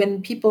agency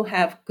when people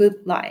have good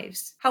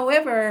lives.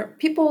 However,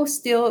 people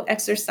still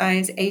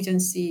exercise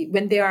agency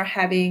when they are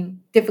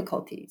having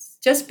difficulties.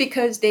 Just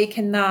because they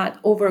cannot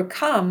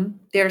overcome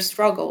their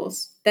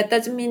struggles, that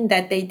doesn't mean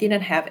that they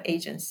didn't have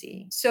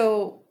agency.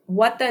 So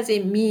what does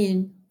it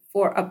mean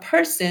for a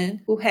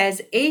person who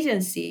has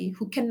agency,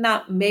 who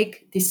cannot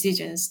make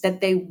decisions that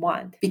they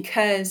want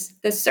because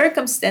the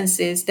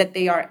circumstances that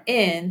they are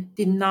in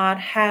did not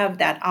have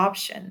that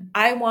option?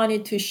 I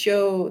wanted to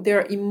show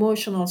their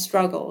emotional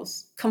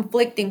struggles,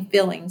 conflicting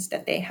feelings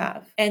that they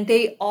have. And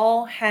they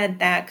all had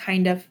that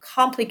kind of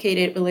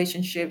complicated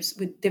relationships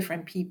with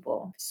different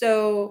people.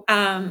 So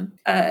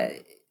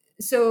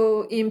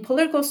in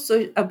political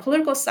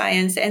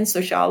science and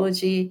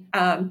sociology,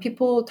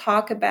 people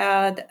talk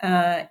about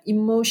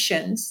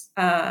emotions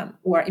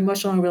or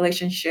emotional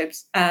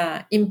relationships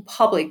in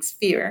public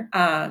sphere,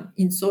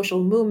 in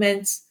social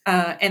movements,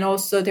 and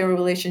also their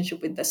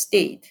relationship with the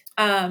state.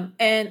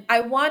 And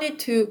I wanted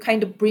to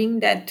kind of bring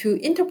that to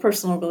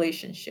interpersonal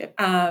relationship,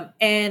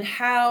 and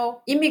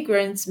how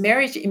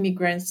marriage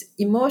immigrants,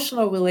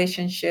 emotional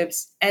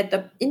relationships at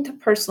the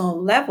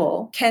interpersonal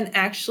level can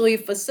actually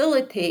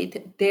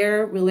facilitate their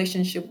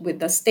relationship with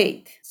the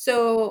state.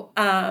 So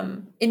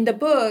in the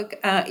book,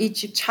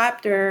 each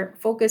chapter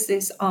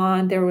focuses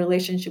on their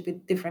relationship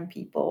with different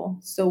people.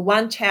 So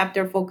one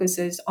chapter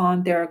focuses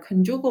on their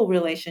conjugal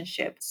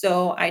relationship.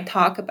 So I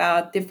talk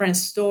about different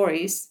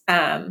stories,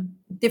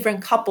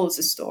 different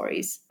couples'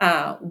 stories.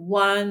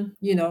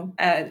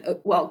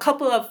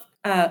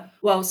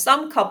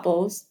 Some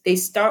couples, they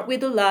start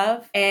with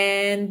love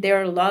and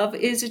their love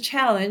is a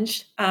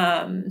challenge.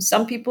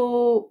 Some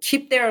people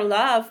keep their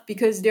love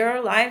because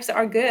their lives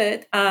are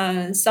good.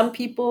 Some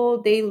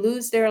people, they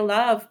lose their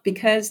love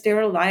because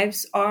their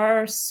lives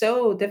are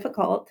so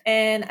difficult.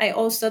 And I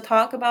also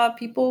talk about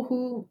people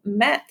who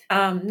met,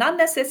 not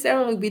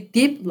necessarily with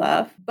deep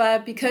love,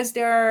 but because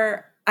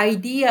their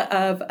idea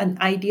of an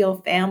ideal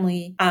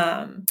family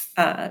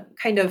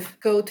kind of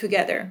go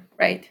together,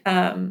 right?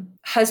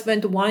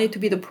 Husband wanted to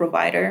be the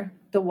provider.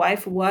 The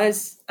wife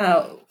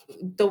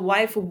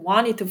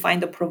wanted to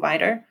find the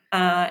provider,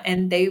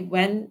 and they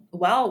went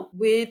well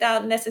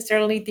without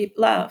necessarily deep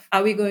love.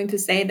 Are we going to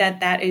say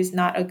that that is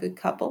not a good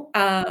couple?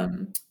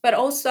 But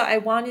also, I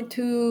wanted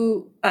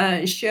to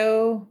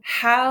show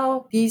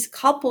how these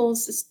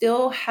couples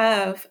still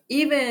have,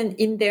 even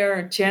in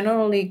their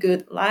generally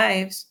good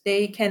lives,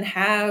 they can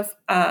have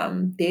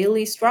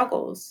daily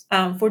struggles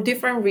for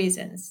different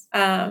reasons.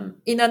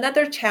 In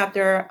another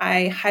chapter,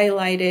 I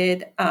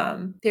highlighted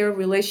their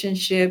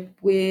relationship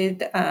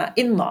with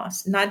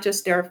in-laws, not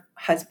just their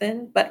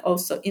husband, but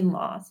also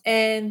in-laws.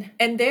 And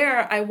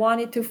there I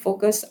wanted to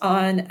focus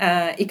on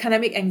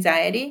economic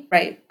anxiety,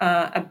 right?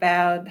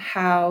 About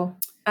how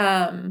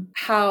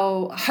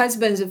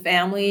husbands and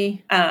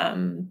family,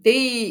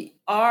 they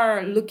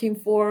are looking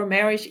for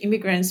marriage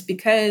immigrants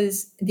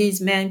because these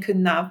men could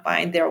not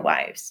find their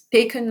wives.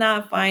 They could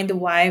not find the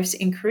wives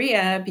in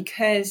Korea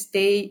because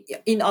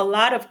in a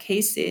lot of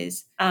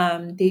cases,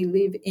 they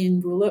live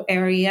in rural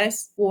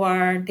areas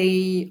or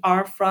they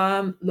are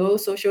from low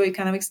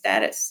socioeconomic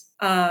status.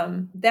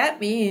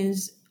 That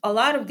means a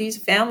lot of these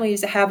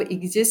families have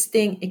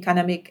existing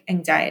economic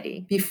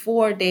anxiety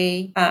before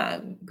they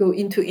go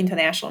into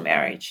international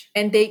marriage.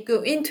 And they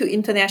go into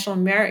international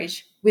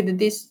marriage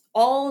with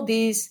all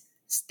these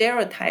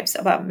stereotypes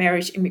about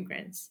marriage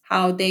immigrants,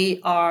 how they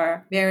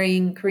are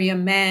marrying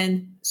Korean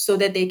men so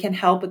that they can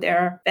help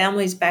their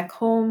families back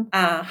home,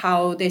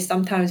 how they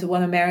sometimes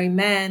want to marry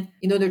men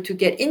in order to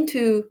get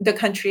into the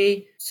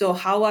country. So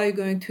how are you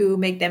going to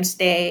make them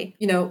stay?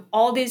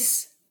 All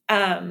this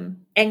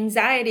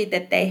anxiety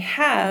that they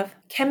have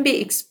can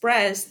be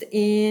expressed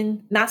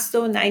in not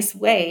so nice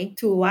way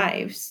to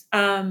wives.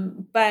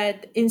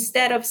 But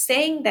instead of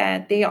saying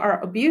that they are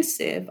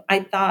abusive, I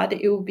thought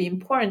it would be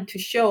important to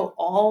show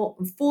all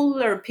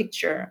fuller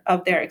picture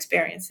of their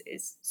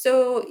experiences.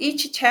 So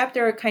each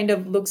chapter kind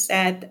of looks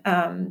at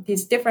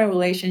these different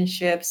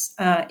relationships,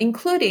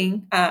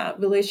 including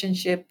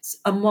relationships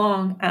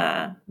among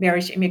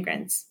marriage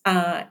immigrants,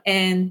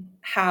 and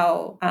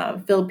how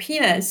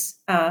Filipinas,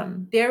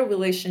 their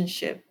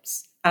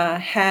relationships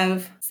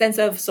have sense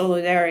of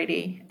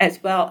solidarity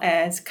as well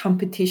as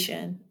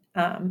competition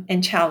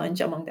and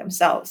challenge among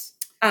themselves.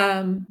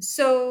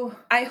 So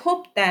I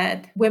hope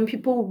that when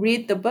people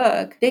read the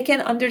book, they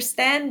can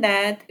understand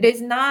that it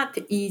is not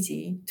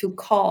easy to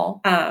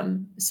call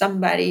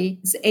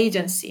somebody's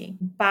agency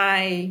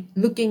by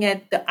looking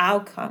at the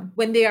outcome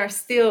when they are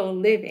still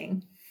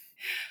living.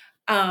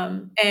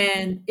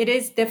 And it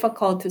is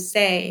difficult to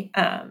say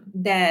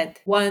that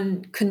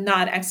one could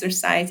not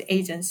exercise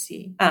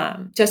agency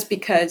just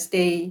because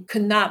they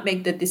could not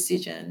make the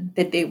decision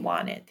that they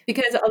wanted.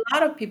 Because a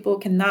lot of people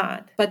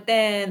cannot, but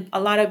then a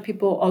lot of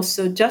people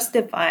also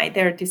justify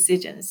their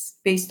decisions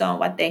based on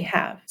what they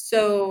have.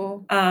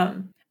 So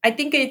I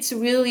think it's a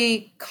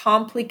really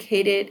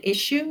complicated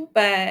issue,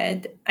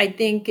 but I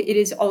think it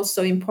is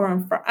also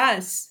important for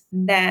us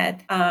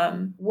that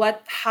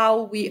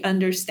how we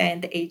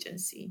understand the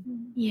agency.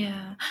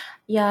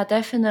 Yeah,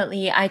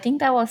 definitely. I think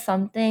that was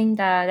something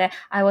that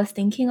I was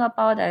thinking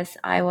about as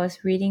I was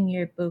reading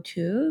your book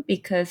too,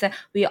 because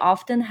we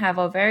often have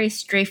a very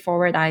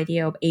straightforward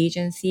idea of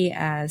agency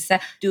as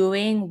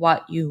doing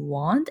what you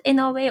want in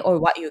a way or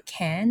what you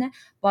can.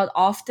 But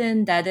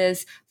often that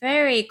is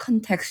very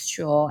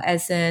contextual,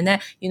 as in,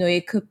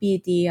 it could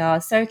be the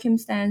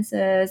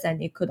circumstances,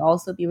 and it could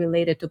also be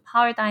related to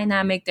power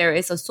dynamic. There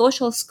is a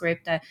social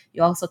script that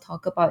you also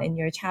talk about in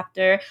your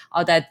chapter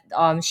that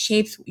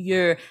shapes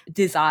your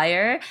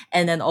desire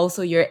and then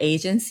also your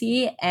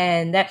agency.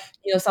 And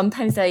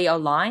sometimes they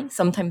align,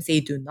 sometimes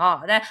they do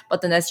not.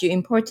 But then, as you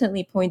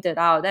importantly pointed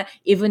out,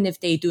 even if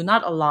they do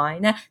not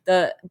align,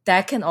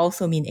 that can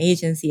also mean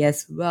agency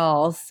as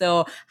well.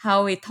 So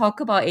how we talk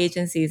about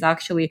agency is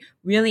actually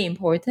really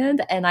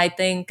important, and I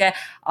think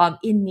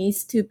it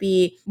needs to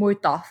be more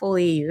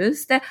thoughtfully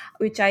used,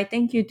 which I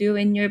think you do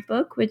in your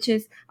book, which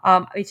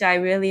I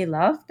really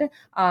loved.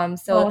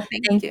 So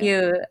Thank thank you.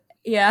 you.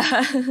 Yeah.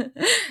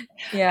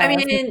 Yeah. I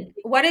mean,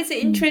 what is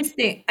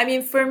interesting? I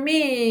mean, for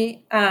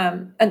me,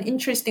 an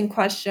interesting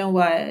question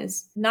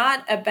was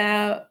not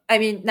about. I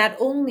mean,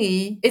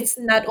 it's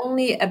not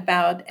only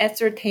about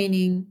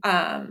ascertaining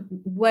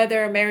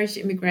whether marriage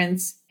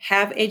immigrants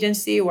have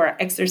agency or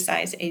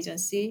exercise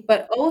agency,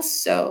 but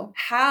also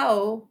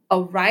how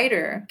a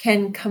writer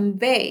can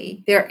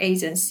convey their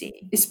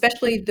agency,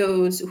 especially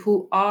those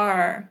who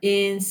are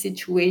in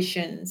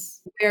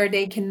situations where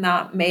they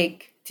cannot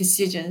make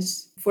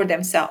decisions for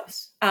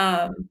themselves.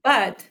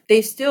 But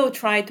they still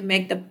try to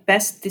make the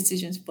best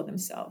decisions for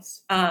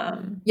themselves.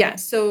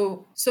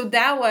 So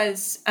that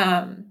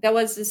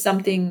was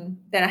something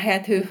that I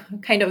had to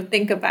kind of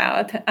think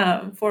about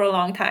for a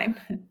long time.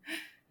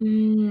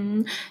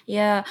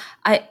 Yeah,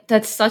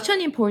 that's such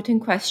an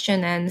important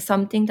question and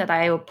something that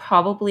I will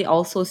probably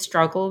also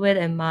struggle with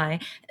in my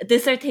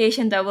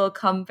dissertation that will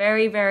come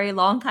very, very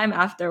long time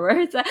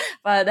afterwards.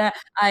 But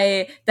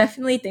I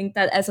definitely think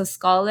that as a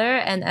scholar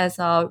and as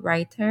a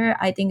writer,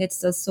 I think it's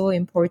just so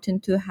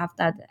important to have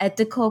that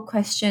ethical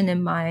question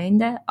in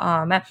mind.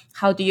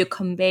 How do you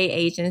convey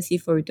agency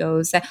for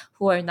those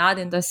who are not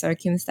in the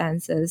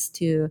circumstances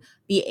to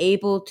be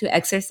able to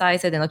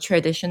exercise it in a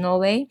traditional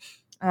way?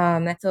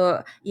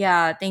 So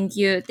yeah, thank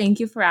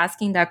you for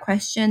asking that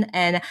question.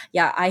 And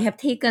yeah, I have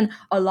taken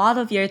a lot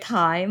of your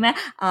time.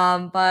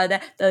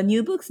 But the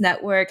New Books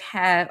Network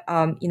have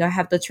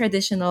the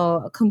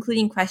traditional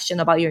concluding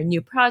question about your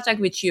new project,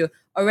 which you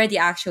already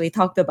actually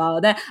talked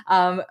about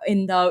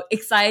in the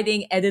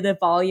exciting edited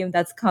volume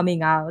that's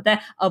coming out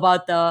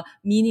about the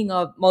meaning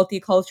of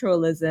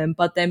multiculturalism.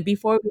 But then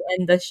before we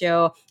end the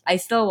show, I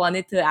still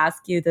wanted to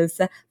ask you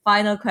this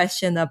final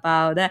question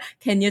about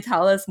can you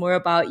tell us more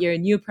about your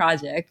new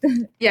project?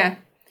 Yeah.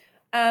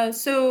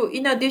 So,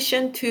 in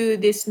addition to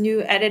this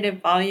new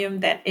edited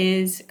volume that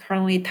is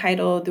currently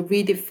titled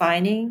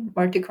Redefining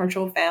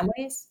Multicultural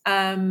Families,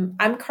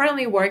 I'm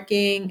currently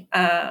working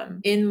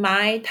in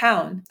my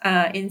town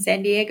in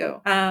San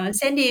Diego.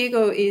 San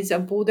Diego is a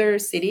border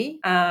city.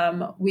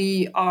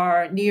 We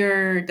are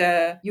near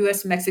the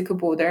US Mexico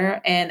border,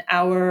 and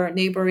our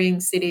neighboring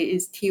city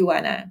is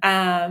Tijuana.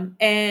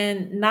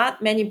 And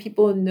not many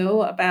people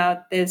know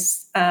about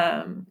this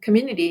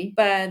community,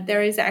 but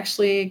there is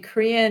actually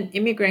Korean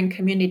immigrant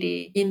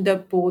community in the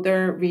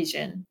border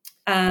region.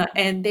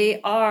 And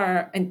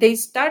they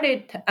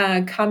started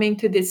coming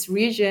to this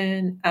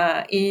region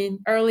in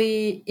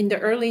the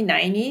early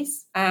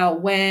 90s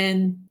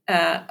when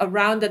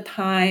around the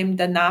time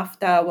the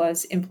NAFTA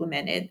was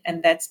implemented,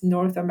 and that's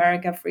North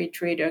America Free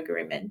Trade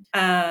Agreement.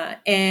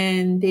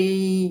 And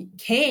they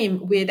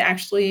came with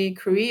actually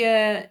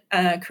Korean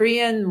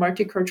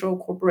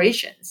multicultural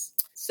corporations.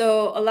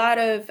 So a lot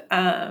of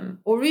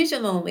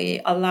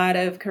originally a lot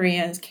of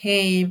Koreans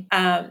came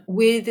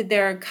with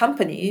their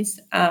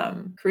companies,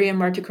 Korean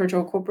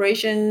multicultural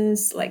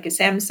corporations like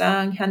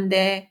Samsung,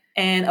 Hyundai,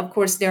 and of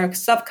course there are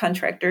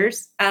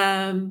subcontractors,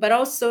 but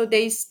also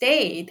they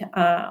stayed.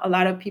 A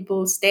lot of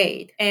people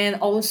stayed, and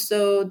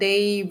also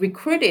they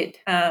recruited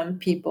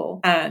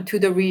people to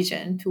the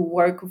region to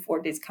work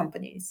for these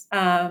companies.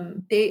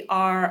 They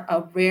are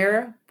a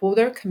rare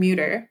border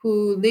commuter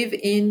who live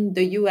in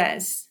the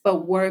US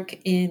but work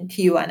in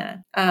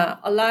Tijuana.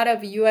 A lot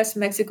of US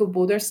Mexico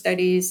border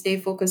studies, they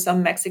focus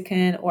on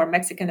Mexican or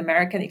Mexican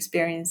American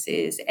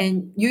experiences.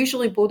 And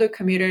usually border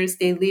commuters,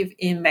 they live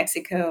in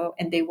Mexico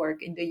and they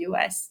work in the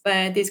US.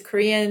 But these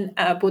Korean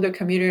border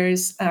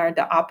commuters are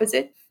the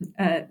opposite.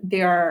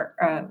 They are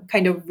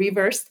kind of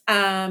reversed,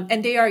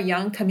 and they are a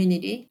young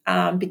community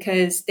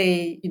because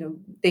they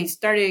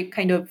started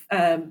kind of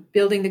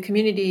building the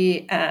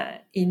community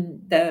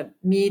in the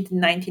mid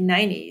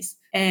 1990s,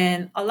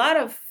 and a lot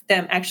of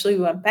them actually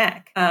went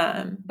back,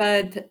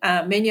 but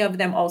many of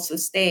them also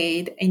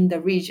stayed in the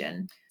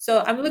region.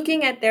 So I'm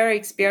looking at their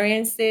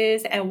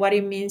experiences and what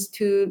it means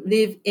to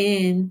live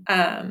in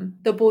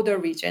the border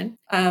region,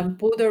 and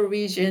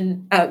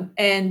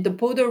the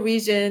border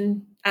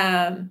region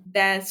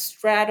that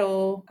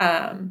straddle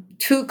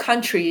two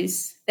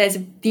countries that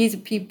these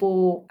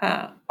people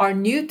are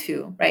new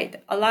to,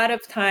 right? A lot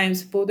of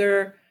times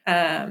border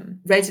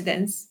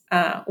residents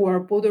or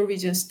border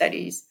region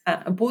studies,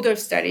 border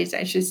studies,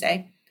 I should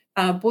say,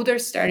 border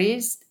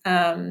studies,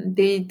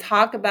 they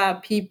talk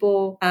about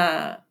people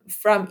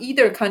from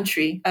either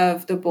country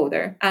of the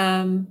border.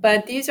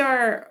 But these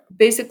are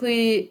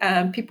basically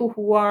people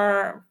who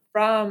are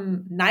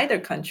from neither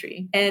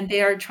country, and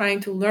they are trying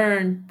to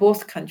learn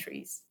both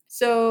countries.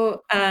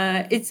 So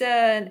it's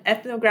an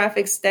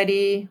ethnographic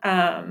study.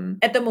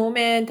 At the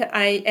moment,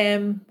 I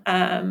am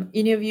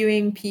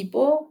interviewing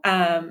people,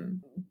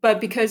 but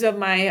because of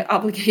my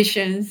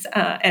obligations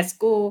at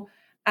school,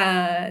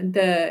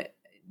 the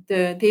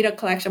data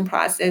collection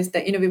process,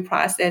 the interview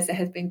process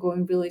has been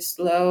going really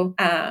slow.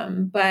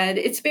 But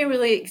it's been a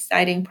really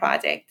exciting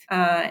project.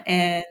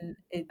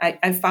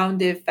 I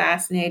found it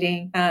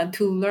fascinating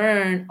to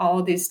learn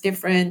all these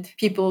different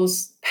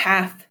people's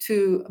path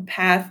to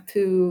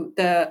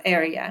the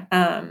area.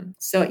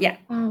 So yeah.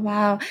 Oh,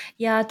 wow.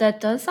 Yeah, that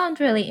does sound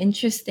really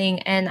interesting.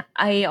 And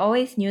I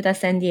always knew that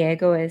San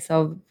Diego is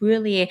a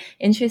really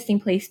interesting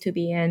place to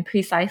be in,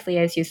 precisely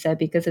as you said,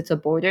 because it's a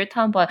border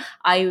town. But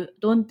I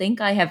don't think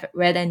I have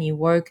read any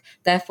work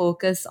that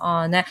focus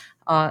on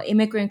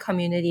immigrant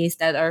communities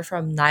that are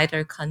from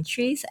neither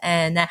countries.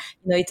 And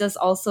it just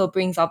also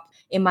brings up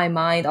in my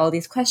mind all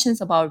these questions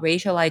about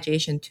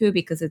racialization too,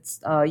 because it's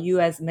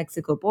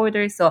U.S.-Mexico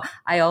border. So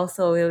I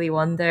also really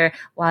wonder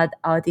what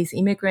these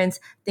immigrants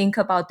think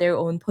about their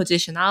own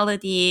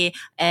positionality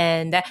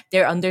and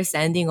their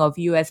understanding of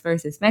U.S.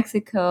 versus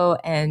Mexico,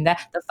 and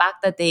the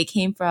fact that they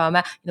came from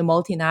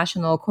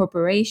multinational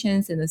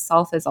corporations in the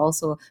South is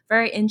also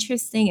very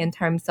interesting in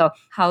terms of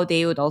how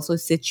they would also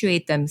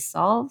situate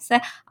themselves.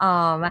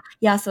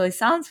 Yeah, so it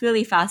sounds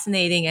really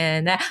fascinating,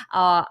 and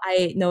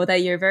I know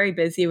that you're very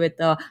busy with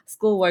the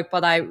schoolwork,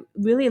 but I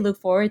really look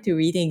forward to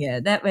reading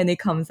it when it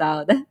comes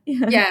out.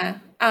 Yeah.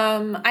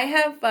 I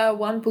have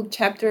one book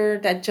chapter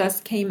that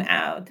just came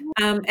out.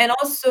 And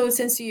also,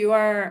 since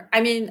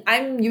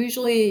I'm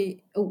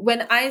usually,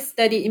 when I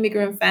study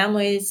immigrant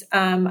families,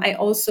 I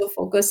also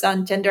focus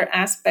on gender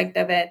aspect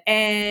of it.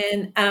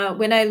 And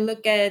when I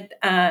look at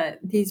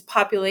these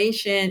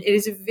population, it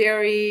is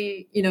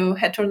very,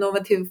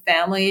 heteronormative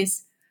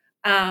families.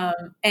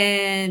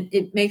 And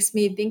it makes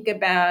me think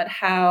about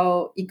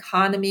how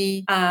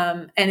economy,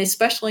 and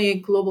especially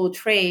global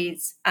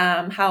trades,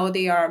 how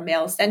they are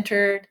male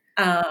centered.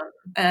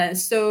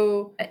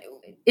 So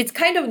it's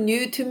kind of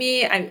new to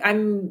me.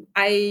 I'm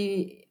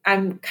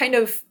kind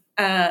of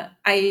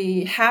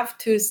I have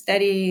to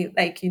study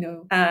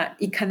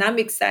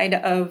economic side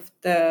of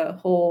the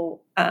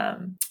whole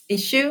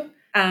issue,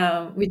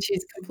 which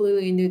is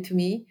completely new to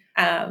me.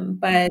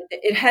 But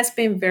it has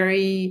been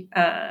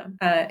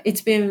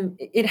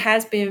it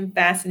has been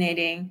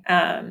fascinating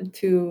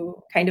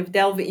to kind of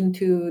delve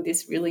into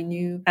this really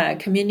new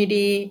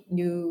community,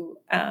 new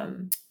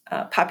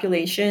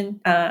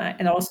population,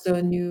 and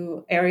also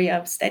new area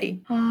of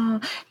study.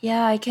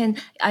 Yeah, I can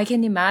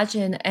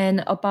imagine.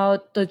 And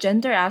about the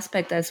gender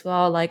aspect as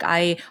well, like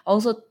I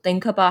also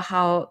think about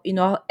how,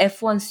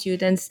 F1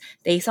 students,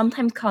 they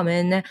sometimes come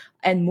in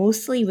and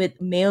mostly with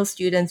male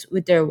students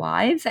with their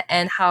wives,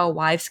 and how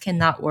wives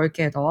cannot work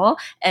at all.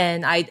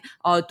 And I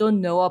don't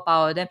know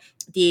about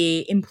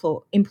the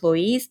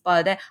employees,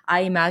 but I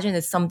imagine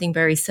it's something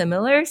very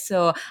similar.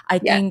 So I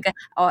Yeah. think,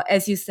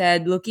 as you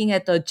said, looking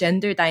at the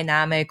gender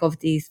dynamic of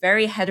these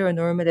very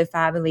heteronormative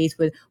families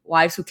with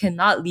wives who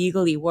cannot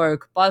legally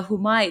work, but who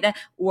might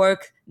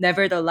work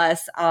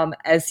nevertheless,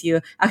 as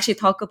you actually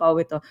talk about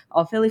with the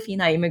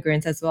Filipino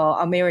immigrants as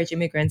well, marriage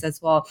immigrants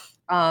as well,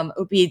 it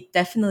would be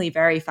definitely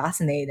very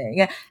fascinating.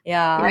 Yeah.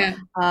 Yeah.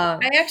 Uh,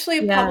 I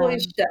actually yeah.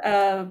 published,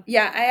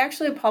 I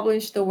actually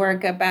published the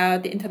work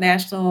about the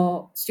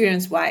international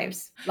students'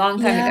 wives long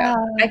time ago. Yeah.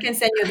 I can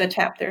send you the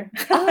chapter.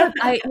 Oh,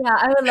 I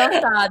would love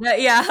that.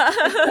 Yeah,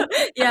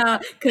 yeah,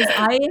 because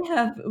I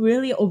have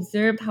really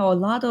observed how a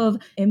lot of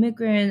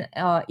immigrant,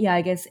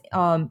 I guess,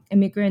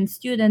 immigrant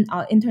student,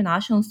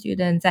 international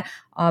students,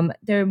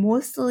 they're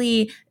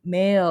mostly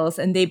males,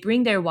 and they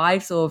bring their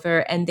wives over,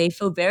 and they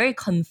feel very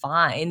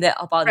confined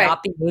about Right.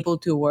 not being able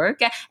to work,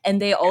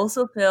 and they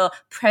also feel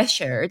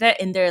pressured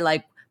in their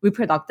like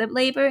reproductive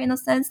labor in a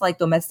sense, like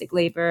domestic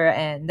labor,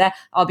 and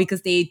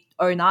because they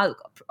are not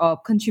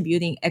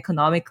contributing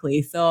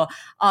economically. So,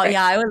 oh Right.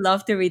 yeah, I would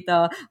love to read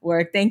the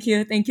work. Thank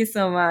you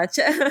so much.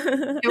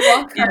 You're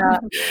welcome. Yeah,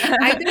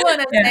 I do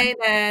want to yeah. say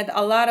that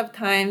a lot of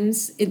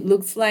times it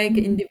looks like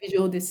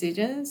individual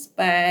decisions,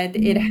 but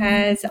it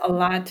has a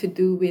lot to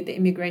do with the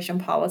immigration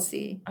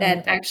policy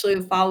that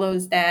actually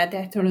follows that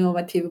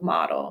heteronormative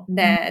model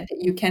that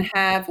you can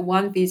have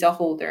one visa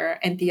holder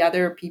and the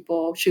other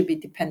people should be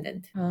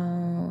dependent.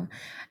 Oh,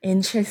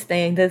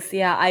 interesting. This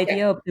Yeah.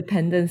 idea of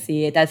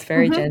dependency that's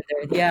very Mhm.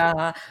 gendered.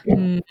 Yeah.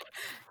 Yeah.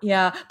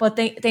 Yeah, but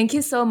thank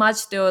you so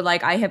much though.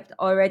 Like I have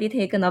already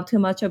taken up too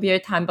much of your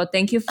time, but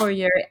thank you for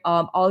your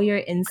all your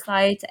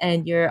insights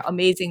and your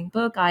amazing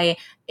book. I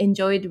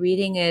enjoyed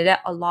reading it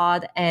a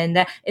lot, and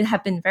it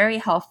have been very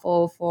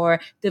helpful for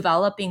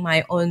developing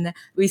my own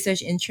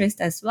research interest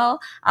as well.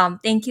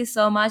 Thank you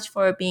so much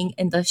for being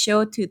in the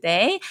show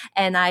today,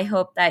 and I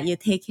hope that you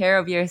take care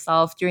of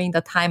yourself during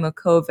the time of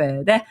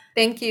COVID.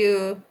 Thank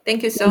you.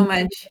 Thank you so Thank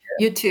you. much.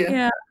 You too.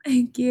 Yeah,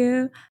 thank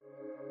you.